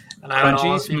eater, and I would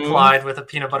always be plied with a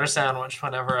peanut butter sandwich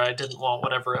whenever I didn't want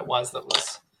whatever it was that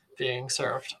was being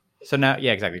served. So now,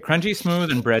 yeah, exactly. Crunchy,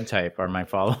 smooth, and bread type are my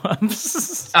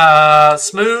follow-ups.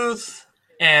 Smooth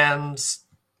and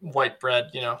white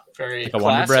bread. Very like a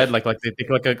Wonder Bread, like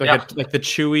the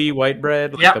chewy white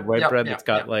bread, like the white bread that's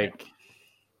got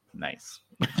nice.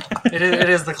 It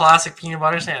is the classic peanut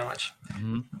butter sandwich.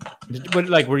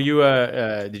 Were you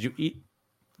did you eat?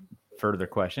 Further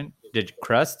question: did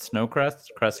crusts, no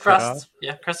crusts, crust cut off? Crusts,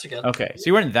 yeah, crusts are good. Okay, so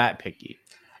you weren't that picky.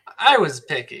 I was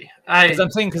picky.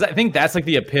 Because I think that's like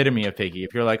the epitome of picky.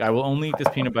 If you're like, I will only eat this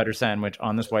peanut butter sandwich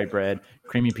on this white bread,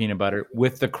 creamy peanut butter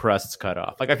with the crusts cut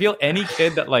off. Like I feel any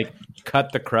kid that like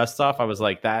cut the crusts off, I was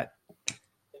like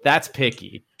that's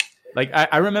picky. Like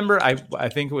I remember I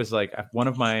think it was like one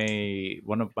of my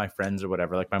friends or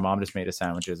whatever, like my mom just made us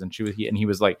sandwiches and he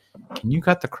was like, can you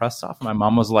cut the crust off? And my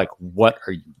mom was like, what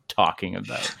are you talking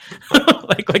about?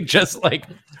 like just like,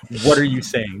 what are you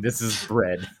saying? This is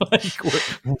bread. Like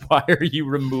why are you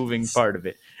removing part of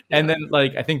it? And then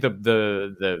like I think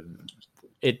the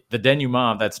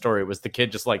denouement of that story was the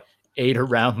kid just like ate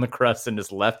around the crust and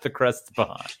just left the crusts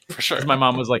behind. For sure. My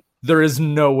mom was like, there is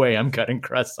no way I'm cutting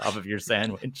crusts off of your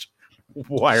sandwich.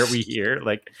 Why are we here?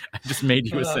 Like, I just made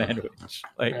you a sandwich.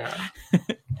 Like, Yeah.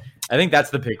 I think that's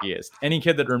the pickiest. Any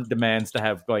kid that demands to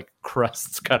have like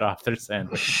crusts cut off their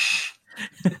sandwich.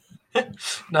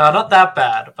 No, not that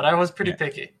bad, but I was pretty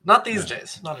picky. Not these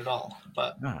days, not at all.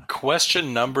 But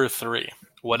Question number 3.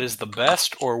 What is the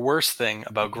best or worst thing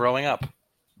about growing up?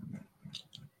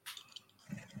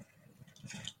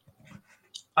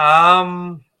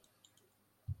 I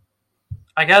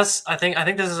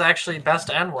think this is actually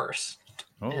best and worst.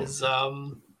 Is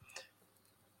the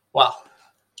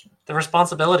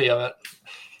responsibility of it.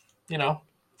 You know,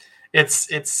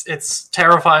 it's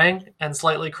terrifying and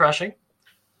slightly crushing,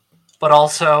 but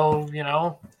also, you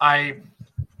know, I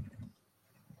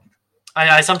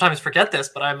sometimes forget this,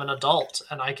 but I'm an adult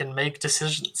and I can make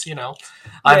decisions. You know,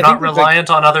 I'm not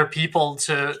reliant on other people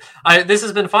to. This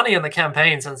has been funny in the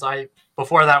campaign since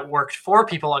before that worked for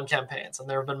people on campaigns, and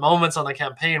there have been moments on the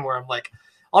campaign where I'm like,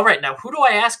 all right, now who do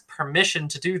I ask permission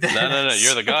to do this? No,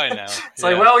 you're the guy now. It's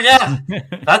like, well, yeah,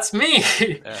 that's me.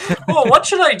 Yeah. Oh, what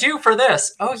should I do for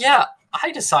this? Oh, yeah,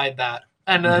 I decide that.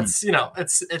 And it's, you know,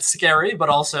 it's scary, but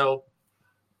also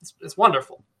it's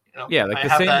wonderful. You know, yeah, like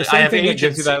the same thing that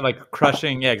gives you that like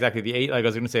crushing. Yeah, exactly. Like I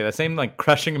was going to say, the same like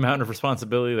crushing amount of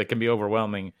responsibility that can be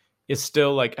overwhelming is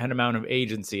still like an amount of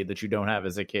agency that you don't have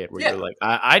as a kid, where you're like,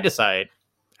 I decide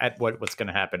at what's going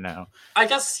to happen now. I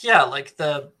guess, yeah, like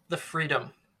the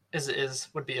freedom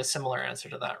would be a similar answer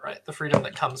to that, right? The freedom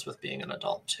that comes with being an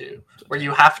adult too, where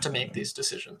you have to make these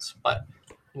decisions. But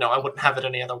you know, I wouldn't have it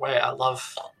any other way. I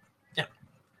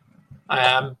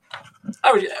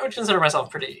would consider myself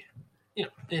pretty, you know,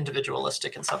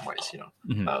 individualistic in some ways, you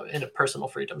know, in personal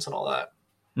freedoms and all that.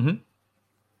 Mm-hmm.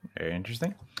 Very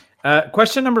interesting.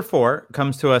 Question number 4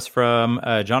 comes to us from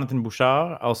Jonathan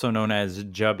Bouchard, also known as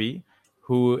Jubby,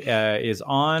 who is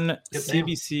on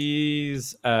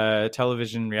CBC's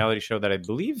television reality show that I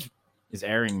believe is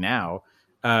airing now,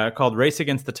 called Race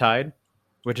Against the Tide,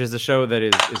 which is a show that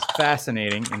is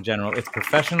fascinating in general. It's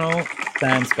professional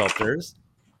sand sculptors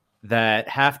that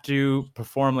have to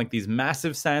perform like these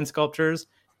massive sand sculptures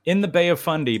in the Bay of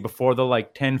Fundy before the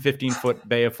like 10, 15 foot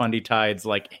Bay of Fundy tides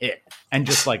like hit and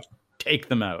just like take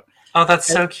them out. Oh, that's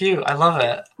so cute. I love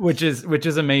it. Which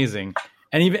is amazing.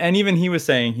 And even he was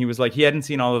saying, he was like, he hadn't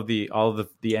seen all of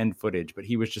the end footage, but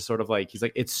he was just sort of like, he's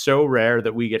like, it's so rare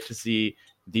that we get to see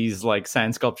these like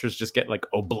sand sculptures just get like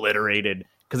obliterated.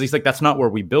 Cause he's like, that's not where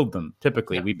we build them.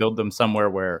 Typically we build them somewhere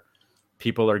where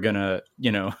people are gonna,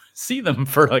 you know, see them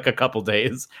for like a couple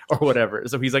days or whatever.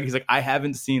 So he's like, I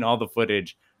haven't seen all the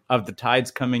footage of the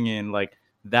tides coming in like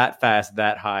that fast,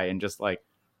 that high, and just like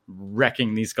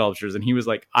wrecking these sculptures. And he was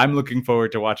like, I'm looking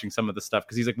forward to watching some of the stuff.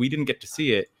 Cause he's like, we didn't get to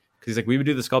see it. Cause he's like, we would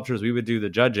do the sculptures, we would do the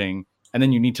judging, and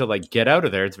then you need to like get out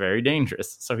of there. It's very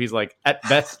dangerous. So he's like, at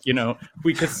best, you know,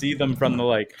 we could see them from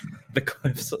the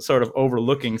cliffs sort of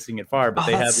overlooking, seeing it far, but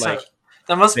they had like,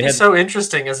 that must be so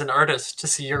interesting as an artist to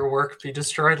see your work be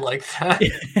destroyed like that.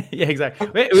 Yeah, exactly.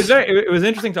 It was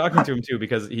interesting talking to him too,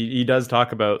 because he does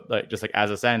talk about like just like as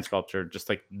a sand sculptor, just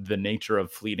like the nature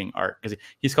of fleeting art, because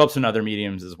he sculpts in other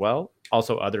mediums as well,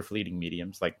 also other fleeting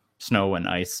mediums like snow and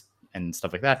ice and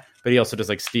stuff like that. But he also does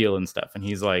like steel and stuff, and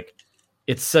he's like,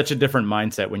 it's such a different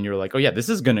mindset when you're like, oh yeah, this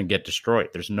is gonna get destroyed.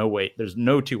 There's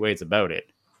no two ways about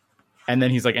it. And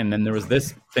then he's like, and then there was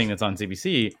this thing that's on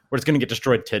CBC where it's gonna get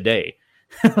destroyed today.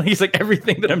 He's like,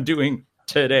 everything that I'm doing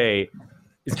today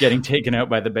is getting taken out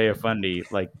by the Bay of Fundy,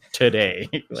 like today.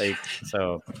 Like,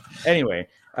 so anyway,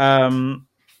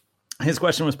 his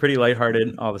question was pretty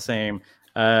lighthearted all the same.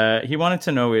 He wanted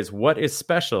to know what is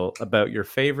special about your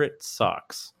favorite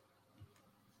socks?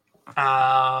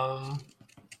 I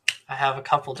have a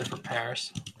couple different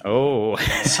pairs. Oh.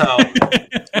 So,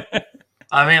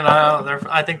 I mean,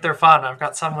 I think they're fun. I've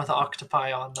got some with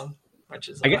octopi on them, which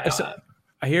is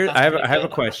I hear. That's I have. pretty I have a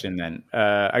good. question then.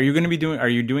 Are you going to be doing? Are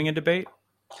you doing a debate?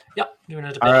 Yep, doing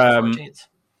a debate on the 14th.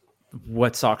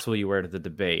 What socks will you wear to the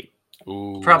debate?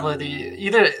 Ooh. Probably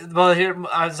here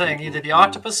I was saying either the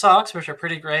octopus socks, which are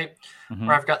pretty great, Mhm.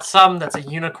 or I've got some that's a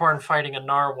unicorn fighting a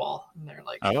narwhal, and they're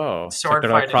like Oh, it's sword like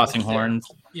they're all fighting crossing with their- horns.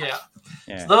 Yeah.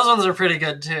 Yeah. So those ones are pretty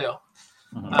good too.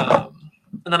 Mhm.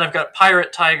 And then I've got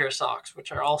pirate tiger socks,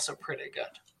 which are also pretty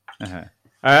good.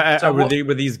 So what-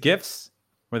 were these gifts?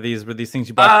 Were these things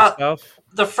you bought yourself?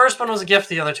 The first one was a gift.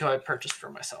 The other two I purchased for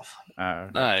myself.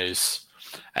 Nice.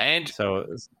 And So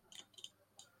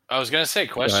I was going to say,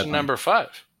 ahead, question Mike. number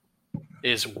 5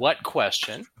 is what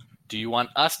question do you want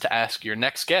us to ask your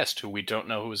next guest who we don't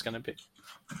know who is going to be?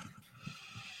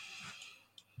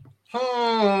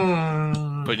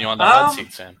 Putting you on the hot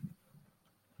seat, Sam.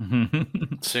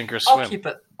 Sink or swim.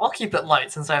 I'll keep it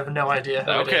light since I have no idea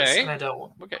who it is, Okay. and I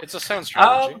don't. Okay, it's a sound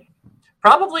strategy.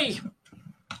 Probably.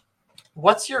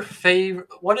 What's your favorite?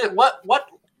 What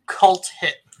cult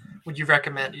hit would you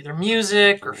recommend? Either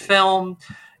music or film.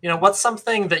 You know, what's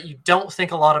something that you don't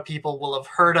think a lot of people will have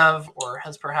heard of, or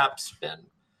has perhaps been,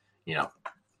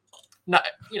 not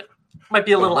might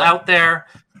be a little out there.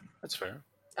 That's fair.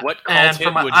 What And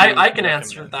cult hit would you I can recommend?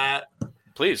 answer that.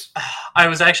 Please. I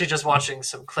was actually just watching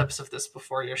some clips of this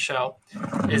before your show.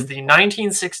 Is the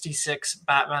 1966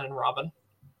 Batman and Robin,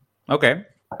 okay.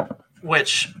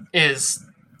 which is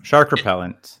Shark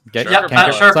repellent. Shark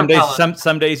shark some days. repellent.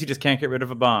 Some days you just can't get rid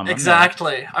of a bomb.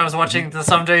 exactly. I was watching the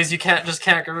Some Days You Can't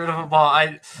Get Rid of a Ball.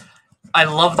 I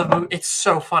love the movie. It's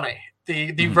so funny.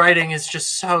 The writing is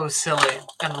just so silly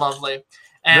and lovely.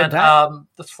 And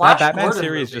the Flash Batman Gordon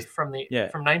series movie just- from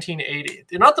 1980.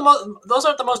 They're not those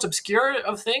aren't the most obscure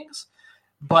of things,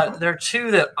 but they're two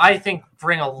that I think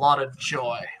bring a lot of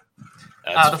joy.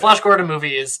 That's The fair. Flash Gordon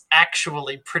movie is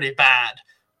actually pretty bad,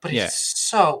 but Yeah. it's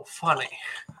so funny.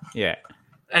 Yeah.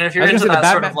 And if I you're was into gonna say that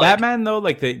the sort of like, Batman though,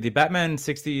 like the Batman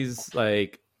 '60s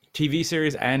like TV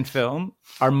series and film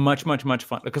are much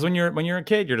fun. Because when you're a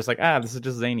kid, you're just like, this is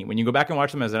just zany. When you go back and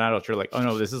watch them as an adult, you're like, oh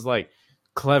no, this is like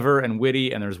clever and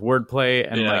witty, and there's wordplay,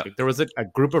 and like there was a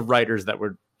group of writers that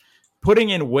were putting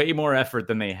in way more effort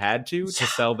than they had to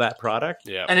sell that product.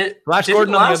 Yeah. and it Flash didn't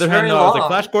Gordon, on the last other hand, very no, I was like, long.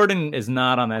 Flash Gordon is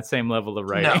not on that same level of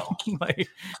writing. No. Like,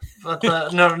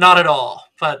 But no, not at all.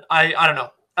 But I don't know.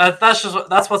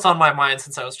 That's what's on my mind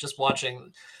since I was just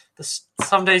watching this.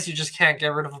 Some days you just can't get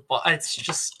rid of a ball. It's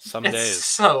just Some it's days.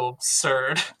 so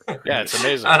absurd, Yeah, it's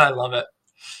amazing. and I love it.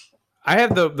 I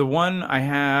have the one I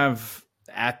have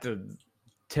at the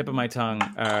tip of my tongue,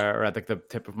 or at like the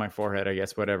tip of my forehead, I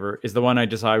guess, whatever, is the one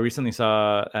I recently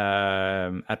saw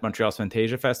at Montreal's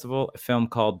Fantasia Festival, a film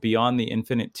called Beyond the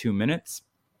Infinite 2 Minutes.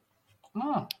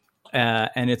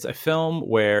 And it's a film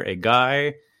where a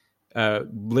guy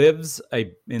lives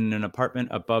in an apartment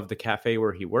above the cafe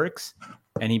where he works,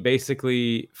 and he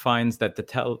basically finds that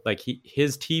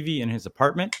his TV in his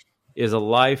apartment is a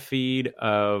live feed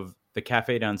of the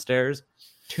cafe downstairs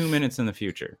 2 minutes in the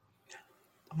future.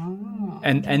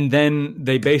 And then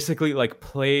they basically like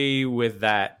play with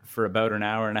that for about an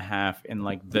hour and a half in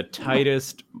like the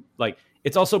tightest, like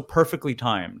it's also perfectly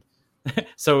timed.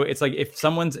 So it's like if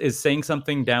someone is saying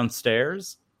something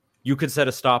downstairs, you could set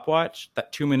a stopwatch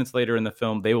that 2 minutes later in the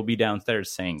film they will be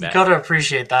downstairs saying You that. got to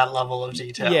appreciate that level of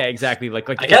detail. Yeah, exactly. Like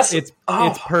I guess it's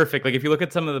perfect. Like if you look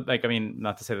at some of the, like, I mean,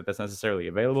 not to say that that's necessarily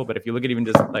available, but if you look at even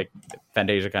just like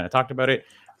Fantasia kind of talked about it,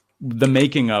 the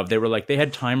making of, they were like, they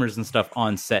had timers and stuff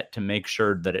on set to make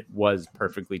sure that it was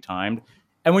perfectly timed.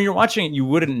 And when you're watching it, you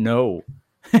wouldn't know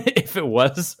if it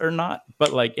was or not,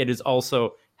 but like it is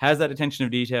also has that attention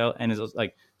of detail and is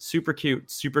like super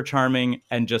cute, super charming,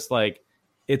 and just like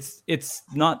it's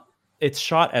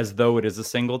shot as though it is a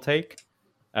single take.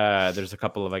 There's a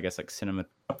couple of, I guess, like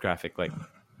cinematographic like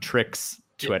tricks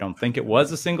to, I don't think it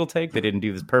was a single take. They didn't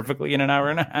do this perfectly in an hour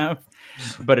and a half,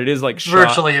 but it is like shot,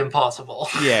 virtually impossible.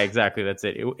 yeah, exactly. That's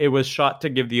it. It was shot to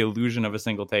give the illusion of a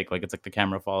single take. Like it's like the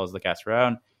camera follows the cast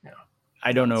around. Yeah.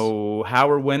 I don't know how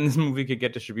or when this movie could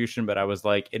get distribution, but I was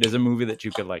like, it is a movie that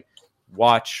you could like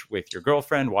watch with your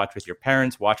girlfriend, watch with your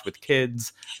parents, watch with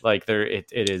kids. Like it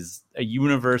is a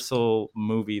universal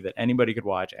movie that anybody could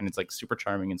watch, and it's like super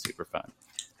charming and super fun.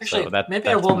 Actually, So maybe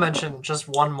I will mention just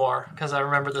one more because I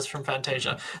remember this from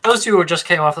Fantasia. Those two just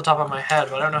came off the top of my head,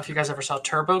 but I don't know if you guys ever saw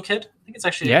Turbo Kid. I think it's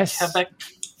actually Yes. a Quebec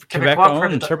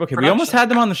Quebecois owned Turbo Kid. We almost had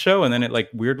them on the show, and then it like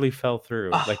weirdly fell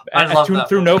through. Oh, Like I love that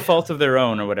through no movie. fault of their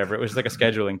own or whatever. It was like a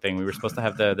scheduling thing. We were supposed to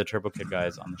have the Turbo Kid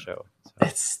guys on the show. So.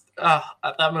 It's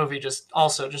that movie just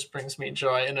brings me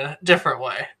joy in a different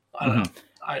way. I don't know.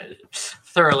 I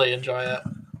thoroughly enjoy it.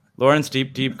 Lawrence,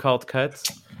 deep cult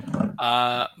cuts.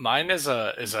 Mine is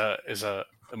a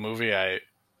movie I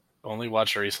only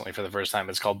watched it recently for the first time.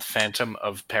 It's called Phantom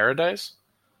of Paradise.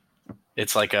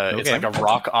 It's like a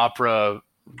rock opera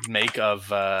make of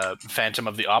Phantom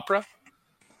of the Opera.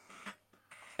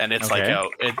 And it's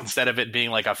instead of it being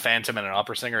like a phantom and an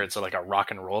opera singer, it's like a rock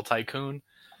and roll tycoon.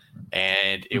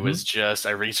 And it was just,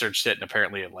 I researched it and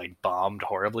apparently it like bombed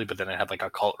horribly, but then it had like a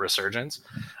cult resurgence.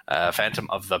 Phantom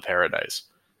of the Paradise.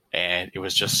 And it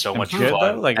was just so much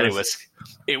fun. Like, and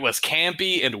it was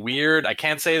campy and weird. I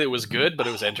can't say that it was good, but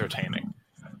it was entertaining.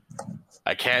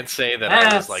 I can't say that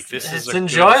I was like, this is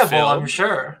enjoyable, film, I'm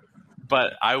sure.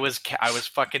 But I was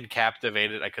fucking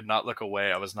captivated. I could not look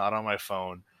away. I was not on my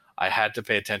phone. I had to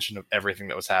pay attention to everything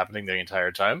that was happening the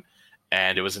entire time,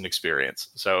 and it was an experience.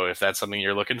 So if that's something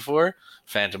you're looking for,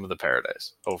 Phantom of the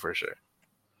Paradise. Oh, for sure.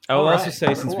 I will also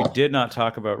say, since we did not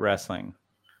talk about wrestling,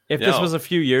 if this was a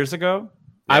few years ago,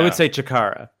 I would say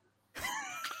Chikara.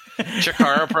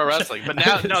 Chikara Pro Wrestling. But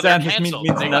now, no, they're canceled.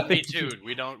 They got B2'd.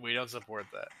 We don't support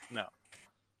that. No.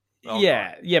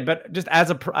 Yeah, but just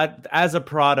as a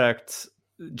product,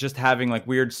 just having like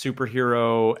weird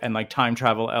superhero and like time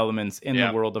travel elements in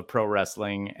the world of pro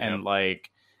wrestling and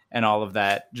like and all of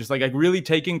that, just like really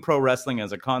taking pro wrestling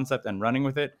as a concept and running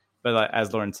with it. But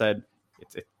as Lauren said,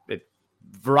 it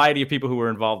variety of people who were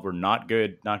involved were not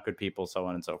good people, so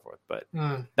on and so forth. But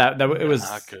that it was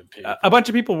not good people. A bunch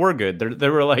of people were good.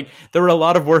 There were a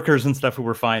lot of workers and stuff who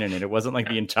were fine in it. It wasn't like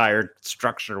the entire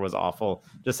structure was awful.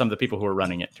 Just some of the people who were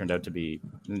running it turned out to be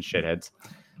shitheads.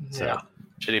 So,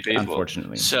 shitty people,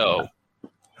 unfortunately. So,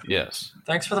 yes.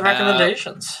 Thanks for the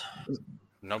recommendations.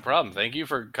 No problem. Thank you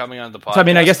for coming on the podcast. So, I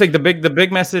mean, I guess like the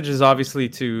big message is obviously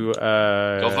to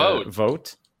go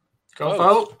vote. Go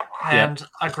vote, and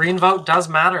a green vote does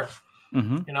matter.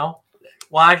 Mm-hmm. You know,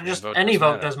 why just any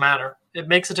vote does matter. It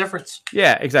makes a difference.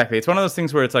 Yeah, exactly. It's one of those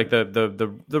things where it's like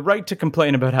the right to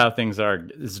complain about how things are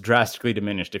is drastically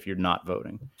diminished if you're not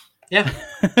voting. Yeah,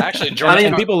 actually,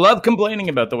 people love complaining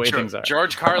about the way things are.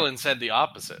 George Carlin said the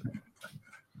opposite.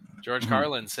 George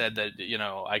Carlin said that,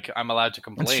 I'm allowed to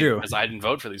complain because I didn't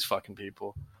vote for these fucking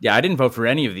people. Yeah, I didn't vote for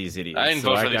any of these idiots. I didn't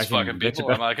vote for these fucking people.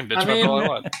 I can bitch about all I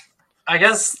want. I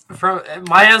guess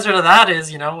my answer to that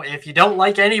is, if you don't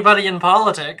like anybody in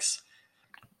politics,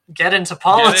 get into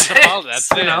politics.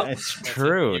 That's it. It's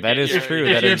true. That is true.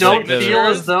 If you don't feel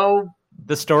as though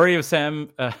the story of Sam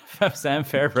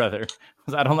Fairbrother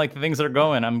was, I don't like the things that are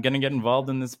going, I'm going to get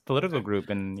involved in this political group,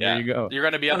 and here you go. You're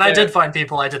going to be up and there. I did find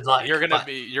people I did like. You're going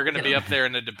to be up there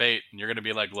in a debate, and you're going to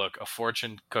be like, "Look, a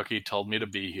fortune cookie told me to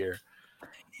be here."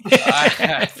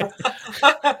 I'm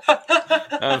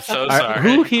so sorry.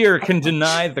 Who here can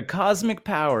deny the cosmic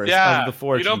powers of the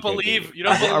fortune? You don't believe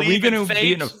are we going to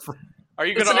be in a? Are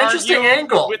you going to argue interesting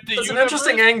angle. With the it's universe? An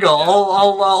interesting angle.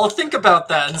 I'll think about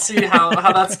that and see how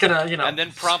that's gonna and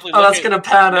then promptly how that's gonna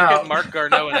pan out. Look at Mark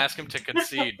Garneau and ask him to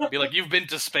concede. Be like, "You've been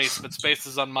to space, but space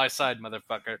is on my side,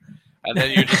 motherfucker." And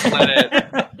then you just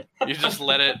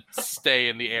let it stay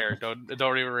in the air. Don't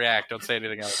even react. Don't say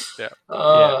anything else.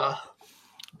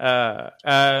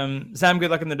 Sam, good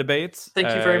luck in the debates. Thank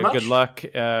you very much. Good luck,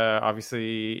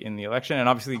 obviously, in the election, and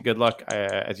obviously good luck,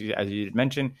 as you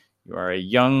mentioned. You are a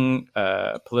young,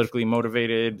 politically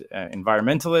motivated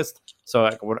environmentalist. So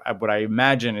what I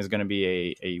imagine is going to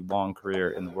be a long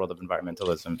career in the world of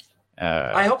environmentalism.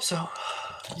 I hope so.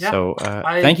 Yeah. So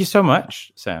thank you so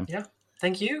much, Sam. Yeah.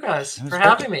 Thank you guys for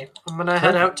having me. I'm going to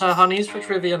head out to Honey's for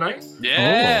trivia night.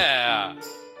 Yeah. Oh.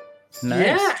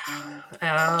 Nice.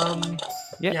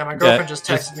 Yeah. My girlfriend just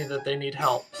texted me that they need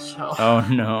help. So. Oh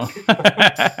no.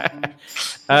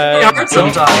 It's hard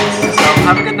sometimes. So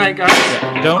have a good night, guys.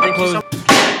 Yeah, don't close.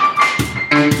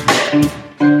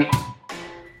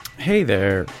 Hey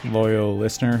there, loyal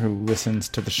listener who listens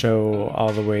to the show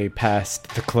all the way past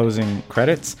the closing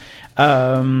credits.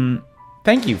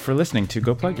 Thank you for listening to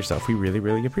Go Plug Yourself. We really,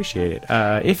 really appreciate it.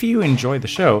 If you enjoy the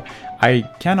show, I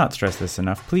cannot stress this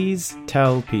enough. Please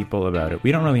tell people about it.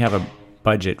 We don't really have a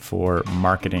budget for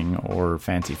marketing or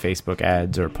fancy Facebook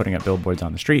ads or putting up billboards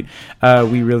on the street.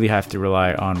 We really have to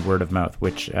rely on word of mouth,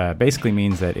 which basically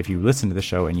means that if you listen to the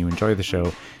show and you enjoy the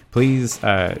show, please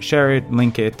share it,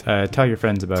 link it, tell your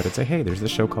friends about it. Say, hey, there's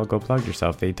this show called Go Plug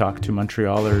Yourself. They talk to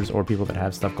Montrealers or people that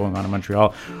have stuff going on in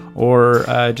Montreal, or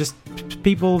just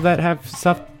people that have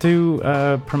stuff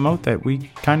to promote that we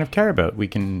kind of care about. We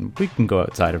can go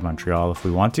outside of Montreal if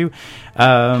we want to.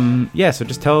 So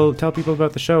just tell people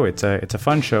about the show. It's a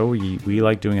fun show. We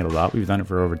like doing it a lot. We've done it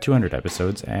for over 200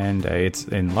 episodes, and it's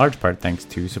in large part thanks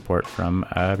to support from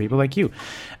people like you.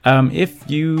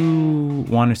 If you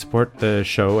want to support the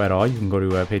show show at all, you can go to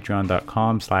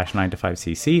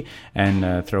patreon.com/9to5cc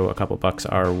and throw a couple bucks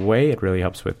our way. It really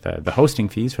helps with the hosting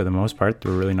fees for the most part.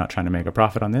 We're really not trying to make a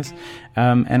profit on this.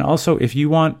 And also, if you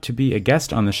want to be a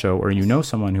guest on the show, or you know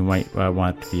someone who might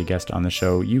want to be a guest on the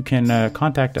show, you can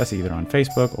contact us either on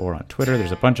Facebook or on Twitter.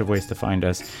 There's a bunch of ways to find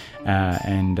us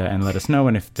and let us know.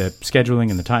 And if the scheduling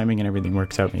and the timing and everything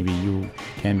works out, maybe you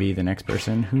can be the next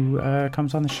person who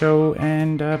comes on the show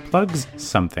and plugs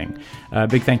something.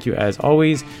 Big thank you, as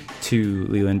always, to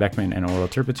Leland Beckman and Oral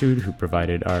Turpitude, who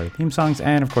provided our theme songs.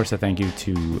 And of course, a thank you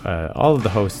to all of the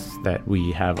hosts that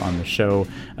we have on the show.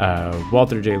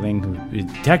 Walter J. Ling, who is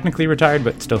technically retired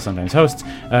but still sometimes hosts,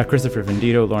 Christopher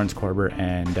Vendito, Lawrence Korber,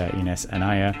 and Ines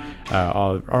Anaya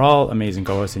are all amazing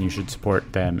co-hosts, and you should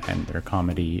support them and their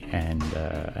comedy and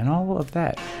all of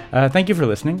that. Thank you for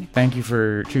listening. Thank you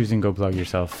for choosing Go Plug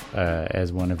Yourself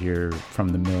as one of your from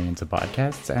the millions of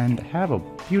podcasts, and have a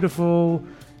beautiful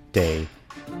day.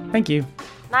 Thank you.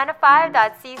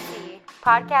 9to5.cc.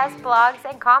 Podcasts, blogs,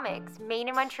 and comics. Made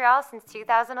in Montreal since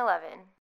 2011.